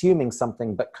just consuming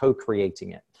something, but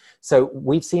co-creating it. So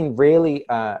we've seen really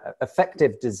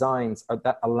effective designs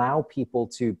that allow people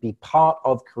to be part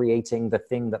of creating the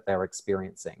thing that they're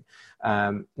experiencing.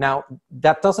 Now,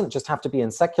 that doesn't just have to be in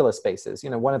secular spaces.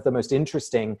 You know, one of the most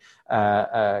interesting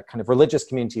kind of religious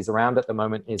communities around at the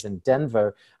moment is in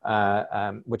Denver,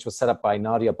 which was set up by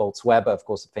Nadia Bolz-Weber, of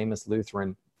course, a famous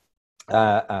Lutheran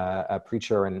a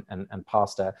preacher and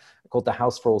pastor, called the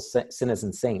House for All Sinners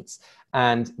and Saints.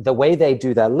 And the way they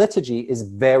do their liturgy is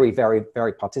very, very,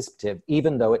 very participative,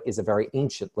 even though it is a very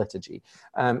ancient liturgy.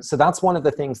 So that's one of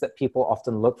the things that people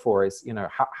often look for is, you know,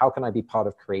 how can I be part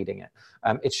of creating it?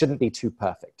 It shouldn't be too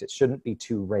perfect. It shouldn't be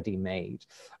too ready-made.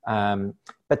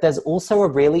 But there's also a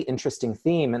really interesting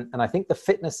theme, and I think the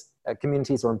fitness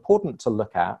communities are important to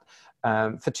look at,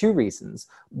 for two reasons.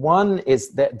 One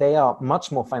is that they are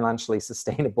much more financially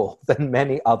sustainable than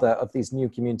many other of these new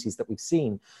communities that we've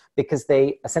seen, because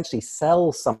they essentially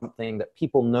sell something that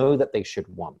people know that they should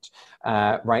want,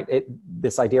 right?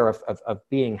 This idea of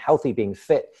being healthy, being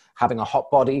fit, having a hot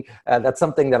body, that's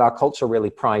something that our culture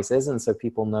really prizes, and so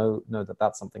people know that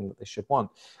that's something that they should want.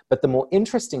 But the more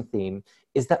interesting theme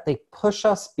is that they push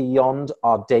us beyond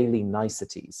our daily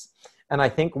niceties. And I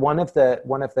think one of the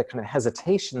kind of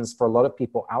hesitations for a lot of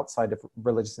people outside of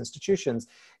religious institutions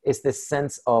is this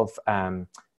sense of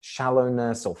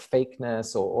shallowness or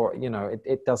fakeness, or you know,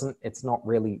 it's not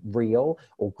really real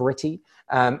or gritty.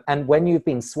 And when you've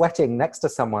been sweating next to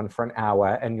someone for an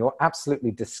hour and you're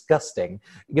absolutely disgusting,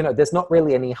 you know, there's not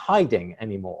really any hiding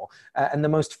anymore. And the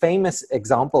most famous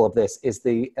example of this is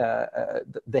the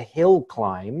hill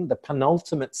climb, the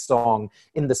penultimate song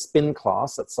in the spin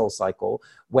class at SoulCycle,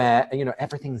 where, you know,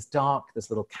 everything's dark, there's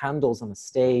little candles on the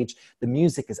stage, the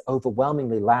music is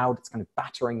overwhelmingly loud, it's kind of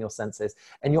battering your senses,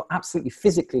 and you're absolutely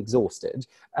physically exhausted.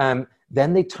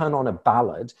 Then they turn on a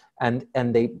ballad and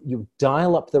you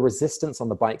dial up the resistance on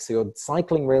the bike, so you're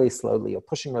cycling really slowly, you're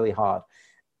pushing really hard,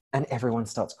 and everyone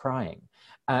starts crying.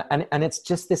 And it's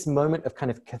just this moment of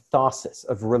kind of catharsis,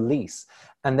 of release.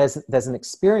 And there's an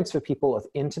experience for people of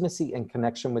intimacy and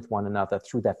connection with one another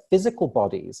through their physical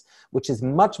bodies, which is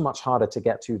much, much harder to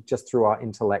get to just through our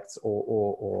intellects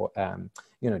or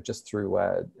you know, just through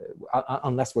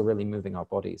unless we're really moving our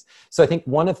bodies. So I think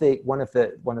one of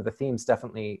the themes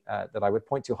definitely that I would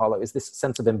point to, Harlow, is this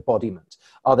sense of embodiment.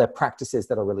 Are there practices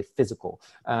that are really physical?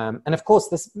 And of course,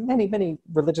 there's many, many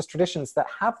religious traditions that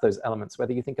have those elements,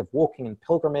 whether you think of walking in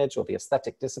pilgrimage or the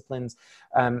aesthetic disciplines.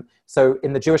 So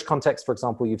in the Jewish context, for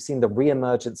example, you've seen the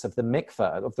reemergence of the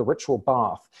mikveh, of the ritual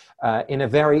bath, in a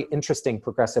very interesting,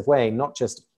 progressive way, not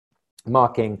just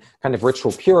marking kind of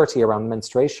ritual purity around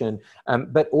menstruation,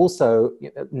 but also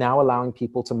now allowing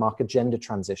people to mark a gender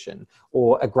transition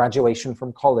or a graduation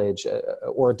from college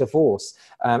or a divorce.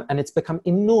 And it's become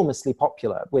enormously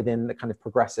popular within the kind of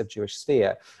progressive Jewish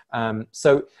sphere.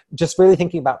 So just really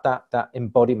thinking about that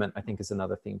embodiment, I think, is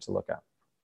another theme to look at.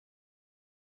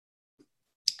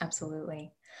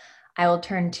 Absolutely. I will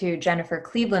turn to Jennifer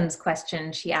Cleveland's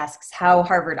question. She asks how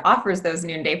Harvard offers those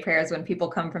noonday prayers when people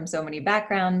come from so many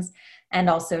backgrounds, and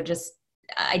also just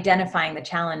identifying the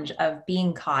challenge of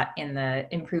being caught in the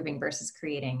improving versus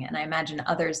creating. And I imagine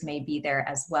others may be there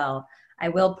as well. I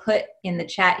will put in the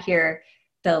chat here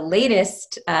the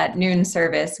latest Noon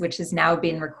service, which has now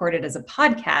been recorded as a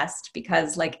podcast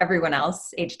because, like everyone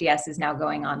else, HDS is now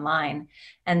going online.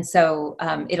 And so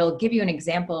it'll give you an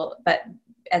example, but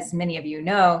as many of you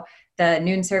know, the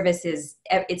Noon service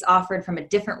it's offered from a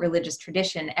different religious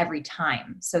tradition every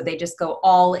time. So they just go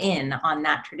all in on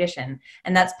that tradition.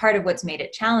 And that's part of what's made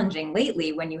it challenging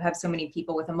lately when you have so many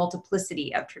people with a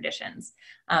multiplicity of traditions.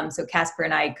 So Casper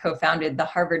and I co-founded the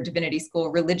Harvard Divinity School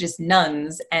Religious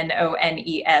Nones,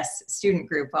 NONES student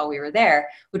group while we were there,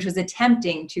 which was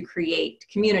attempting to create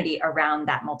community around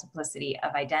that multiplicity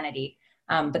of identity.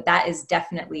 But that is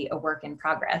definitely a work in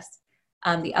progress.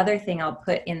 The other thing I'll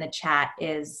put in the chat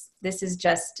is this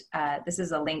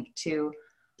is a link to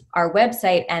our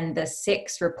website and the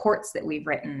 6 reports that we've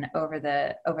written over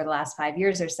the last 5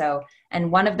 years or so.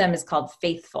 And one of them is called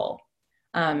Faithful.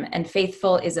 And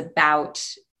Faithful is about,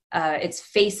 it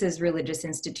faces religious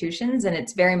institutions, and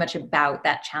it's very much about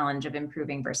that challenge of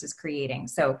improving versus creating.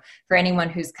 So for anyone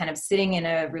who's kind of sitting in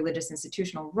a religious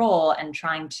institutional role and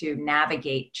trying to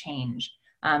navigate change,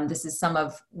 this is some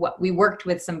of what we worked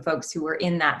with some folks who were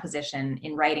in that position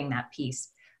in writing that piece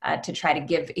to try to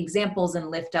give examples and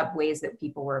lift up ways that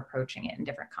people were approaching it in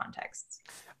different contexts.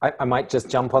 I might just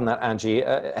jump on that, Angie.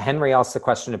 Henry asked the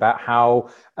question about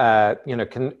how can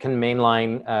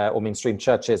mainline or mainstream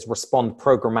churches respond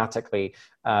programmatically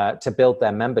to build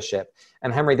their membership.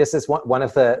 And Henry, this is one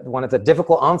of the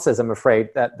difficult answers, I'm afraid,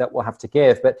 that we'll have to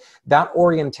give. But that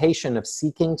orientation of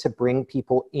seeking to bring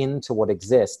people into what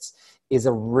exists is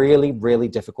a really, really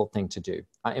difficult thing to do.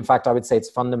 In fact, I would say it's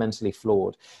fundamentally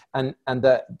flawed. And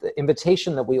the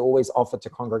invitation that we always offer to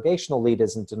congregational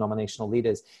leaders and denominational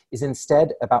leaders is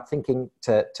instead about thinking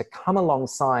to come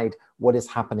alongside what is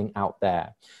happening out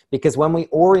there. Because when we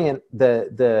orient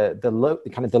the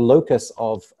locus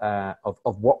of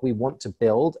what we want to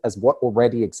build as what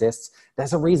already exists,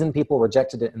 there's a reason people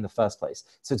rejected it in the first place.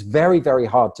 So it's very, very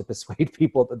hard to persuade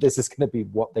people that this is going to be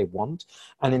what they want.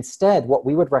 And instead, what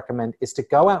we would recommend is to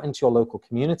go out into your local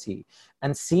community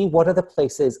and see what are the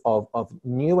places of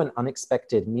new and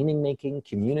unexpected meaning-making,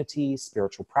 community,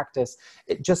 spiritual practice.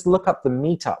 Just look up the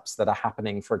meetups that are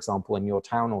happening, for example, in your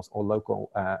town or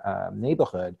local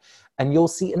neighborhood, and you'll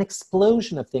see an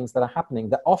explosion of things that are happening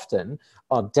that often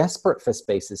are desperate for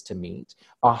spaces to meet,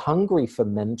 are hungry for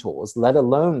mentors, let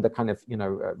alone the kind of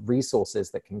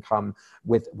resources that can come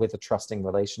with a trusting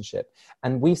relationship.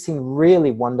 And we've seen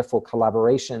really wonderful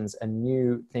collaborations and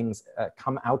new things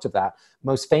come out of that.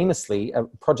 Most famously, a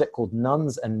project called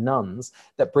Nuns and Nuns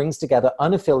that brings together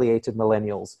unaffiliated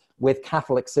millennials with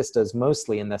Catholic sisters,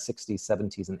 mostly in their 60s,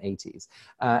 70s, and 80s.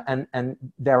 And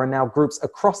there are now groups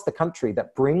across the country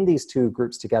that bring these two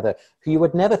groups together who you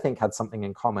would never think had something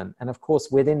in common. And of course,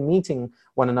 within meeting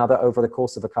one another over the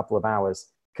course of a couple of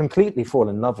hours, completely fall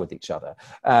in love with each other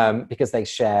because they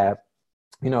share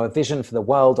a vision for the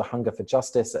world, a hunger for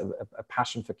justice, a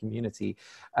passion for community.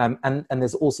 And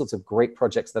there's all sorts of great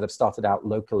projects that have started out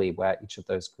locally where each of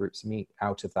those groups meet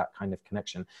out of that kind of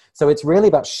connection. So it's really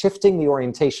about shifting the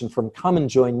orientation from come and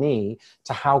join me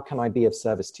to how can I be of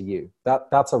service to you?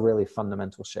 That's a really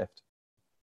fundamental shift.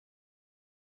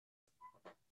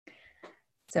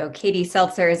 So Katie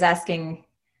Seltzer is asking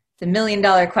the $1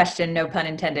 million question, no pun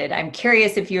intended. I'm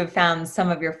curious if you have found some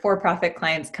of your for-profit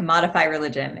clients commodify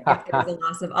religion, if there's a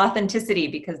loss of authenticity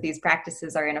because these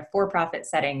practices are in a for-profit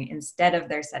setting instead of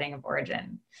their setting of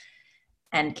origin.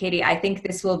 And Katie, I think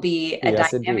this will be a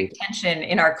dynamic tension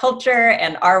in our culture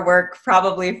and our work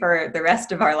probably for the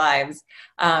rest of our lives.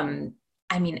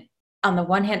 I mean, on the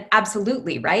one hand,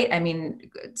 absolutely, right? I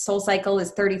mean, SoulCycle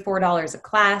is $34 a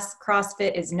class.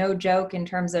 CrossFit is no joke in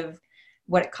terms of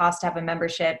what it costs to have a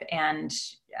membership. And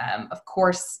of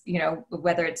course,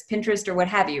 whether it's Pinterest or what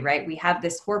have you, right? We have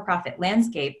this for-profit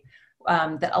landscape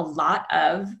that a lot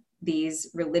of these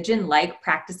religion-like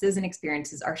practices and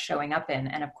experiences are showing up in.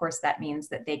 And of course, that means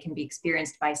that they can be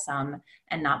experienced by some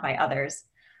and not by others.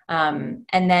 And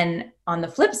then on the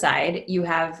flip side, you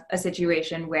have a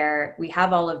situation where we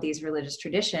have all of these religious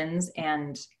traditions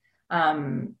and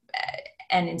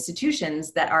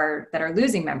institutions that are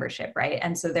losing membership, right?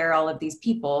 And so there are all of these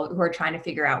people who are trying to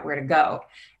figure out where to go.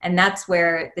 And that's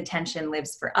where the tension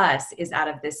lives for us, is out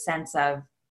of this sense of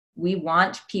we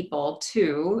want people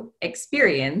to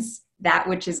experience that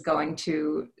which is going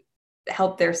to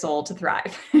help their soul to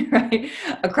thrive, right?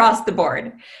 Across the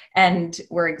board. And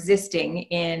we're existing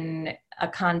in a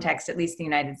context, at least in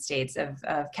the United States, of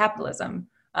capitalism,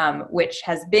 which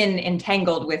has been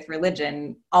entangled with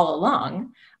religion all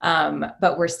along.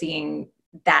 But we're seeing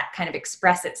that kind of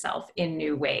express itself in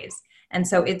new ways. And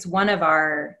so it's one of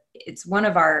our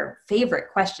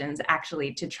favorite questions,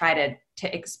 actually, to try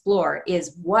to explore,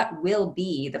 is what will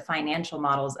be the financial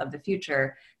models of the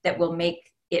future that will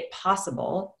make it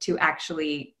possible to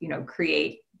actually,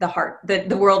 create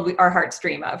the world our hearts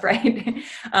dream of, right?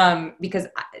 Because,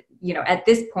 at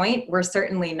this point, we're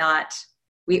certainly not,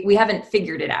 we haven't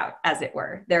figured it out, as it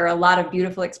were. There are a lot of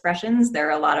beautiful expressions. There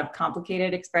are a lot of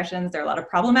complicated expressions. There are a lot of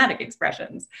problematic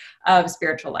expressions of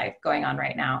spiritual life going on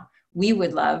right now. We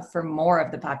would love for more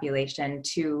of the population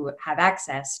to have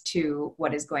access to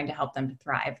what is going to help them to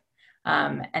thrive.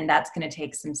 And that's going to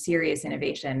take some serious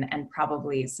innovation and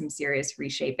probably some serious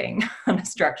reshaping on a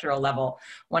structural level.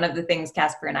 One of the things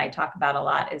Casper and I talk about a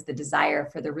lot is the desire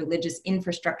for the religious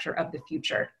infrastructure of the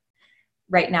future.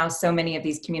 Right now, so many of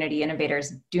these community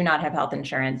innovators do not have health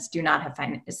insurance, do not have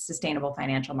sustainable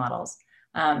financial models.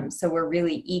 So we're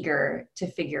really eager to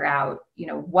figure out,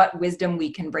 what wisdom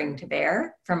we can bring to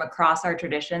bear from across our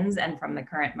traditions and from the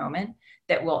current moment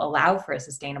that will allow for a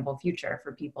sustainable future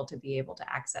for people to be able to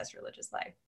access religious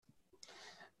life.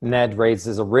 Ned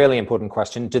raises a really important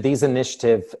question. Do these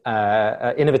innovative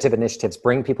initiatives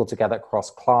bring people together across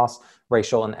class,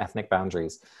 racial, and ethnic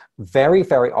boundaries? Very,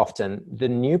 very often, the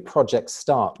new projects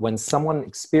start when someone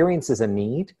experiences a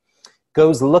need,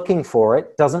 goes looking for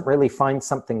it, doesn't really find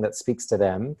something that speaks to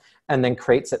them, and then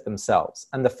creates it themselves.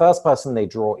 And the first person they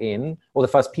draw in, or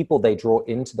the first people they draw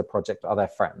into the project, are their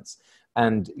friends.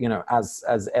 And,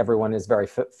 as everyone is very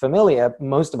familiar,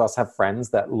 most of us have friends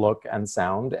that look and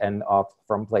sound and are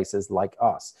from places like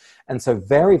us. And so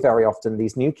very, very often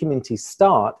these new communities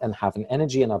start and have an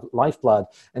energy and a lifeblood,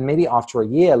 and maybe after a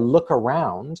year look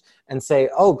around and say,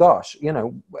 oh gosh,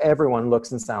 everyone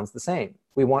looks and sounds the same.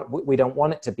 We don't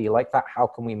want it to be like that. How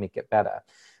can we make it better?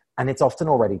 And it's often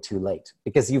already too late,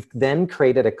 because you've then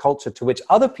created a culture to which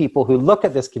other people who look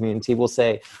at this community will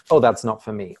say, oh, that's not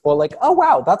for me. Or like, oh,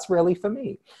 wow, that's really for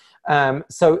me.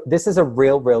 So this is a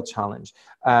real challenge.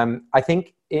 I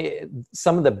think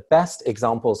some of the best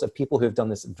examples of people who have done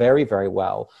this very, very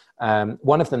well,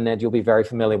 one of them, Ned, you'll be very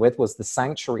familiar with, was the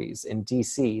Sanctuaries in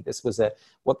DC. This was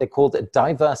what they called a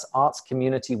diverse arts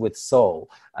community with soul,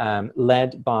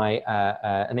 led by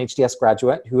an HDS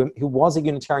graduate who was a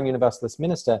Unitarian Universalist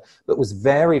minister, but was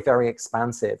very, very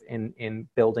expansive in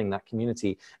building that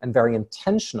community, and very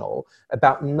intentional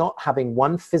about not having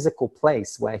one physical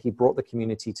place where he brought the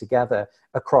community together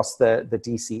across the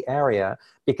DC area,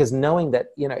 because knowing that,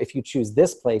 if you choose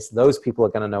this place, those people are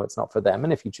going to know it's not for them.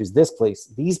 And if you choose this place,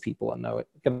 these people are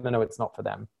going to know it's not for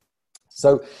them.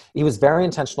 So he was very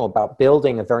intentional about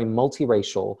building a very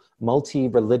multiracial,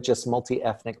 multi-religious,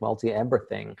 multi-ethnic,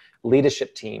 multi-everything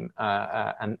leadership team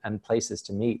and places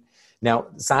to meet. Now,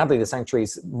 sadly, the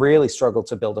Sanctuaries really struggled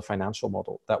to build a financial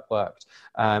model that worked.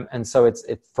 And so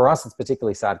for us, it's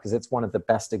particularly sad because it's one of the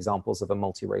best examples of a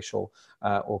multiracial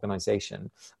organization.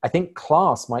 I think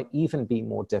class might even be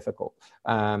more difficult.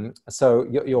 So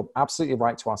you're absolutely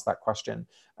right to ask that question.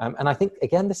 And I think,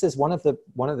 again, this is one of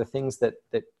the things that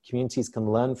communities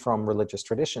can learn from religious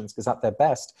traditions, because at their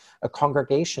best, a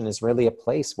congregation is really a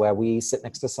place where we sit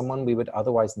next to someone we would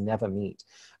otherwise never meet.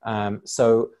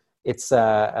 So it's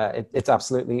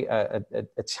absolutely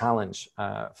a challenge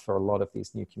for a lot of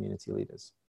these new community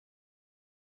leaders.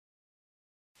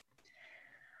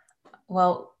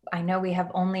 Well, I know we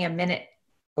have only a minute.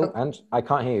 Oh, and I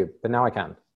can't hear you, but now I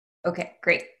can. Okay,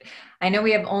 great. I know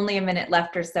we have only a minute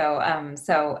left or so.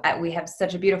 We have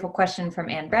such a beautiful question from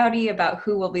Ann Browdy about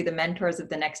who will be the mentors of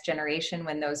the next generation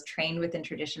when those trained within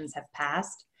traditions have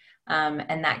passed.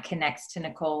 And that connects to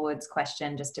Nicole Wood's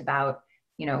question just about,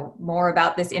 more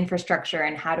about this infrastructure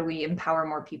and how do we empower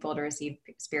more people to receive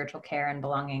spiritual care and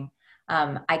belonging.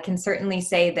 I can certainly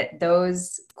say that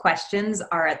those questions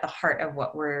are at the heart of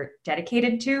what we're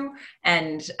dedicated to.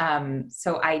 And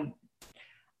so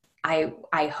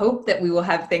I hope that we will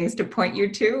have things to point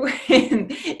you to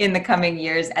in the coming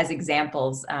years as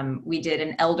examples. We did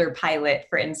an elder pilot,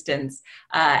 for instance,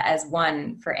 as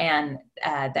one for Anne,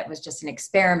 that was just an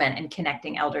experiment in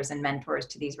connecting elders and mentors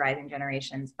to these rising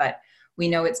generations. But we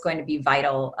know it's going to be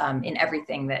vital in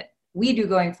everything that we do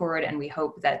going forward, and we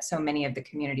hope that so many of the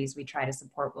communities we try to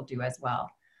support will do as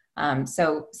well.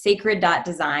 So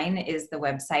sacred.design is the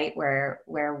website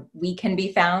where we can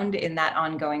be found in that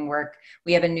ongoing work.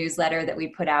 We have a newsletter that we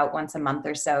put out once a month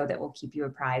or so that will keep you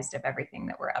apprised of everything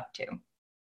that we're up to.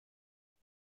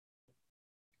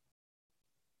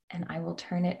 And I will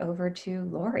turn it over to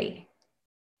Lori.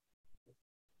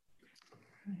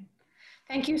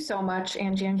 Thank you so much,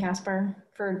 Angie and Casper,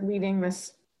 for leading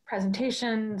this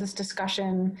presentation, this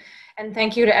discussion, and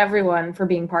thank you to everyone for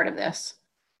being part of this.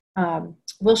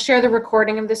 We'll share the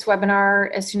recording of this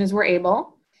webinar as soon as we're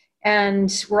able.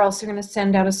 And we're also going to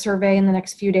send out a survey in the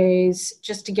next few days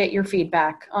just to get your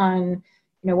feedback on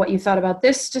what you thought about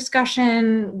this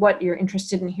discussion, what you're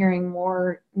interested in hearing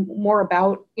more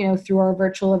about, through our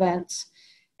virtual events.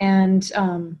 And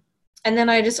then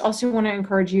I just also want to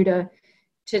encourage you to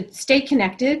stay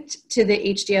connected to the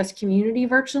HDS community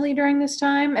virtually during this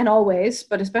time, and always,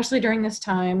 but especially during this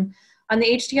time. On the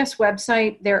HDS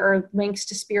website, there are links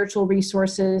to spiritual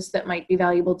resources that might be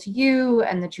valuable to you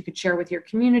and that you could share with your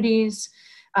communities.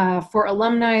 For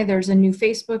alumni, there's a new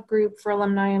Facebook group for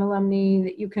alumni and alumni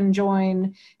that you can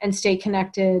join and stay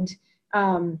connected.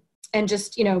 And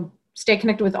just, stay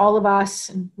connected with all of us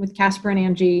and with Casper and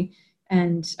Angie,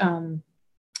 and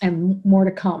more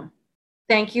to come.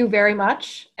 Thank you very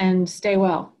much, and stay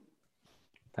well.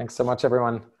 Thanks so much,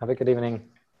 everyone. Have a good evening.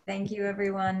 Thank you,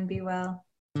 everyone. Be well.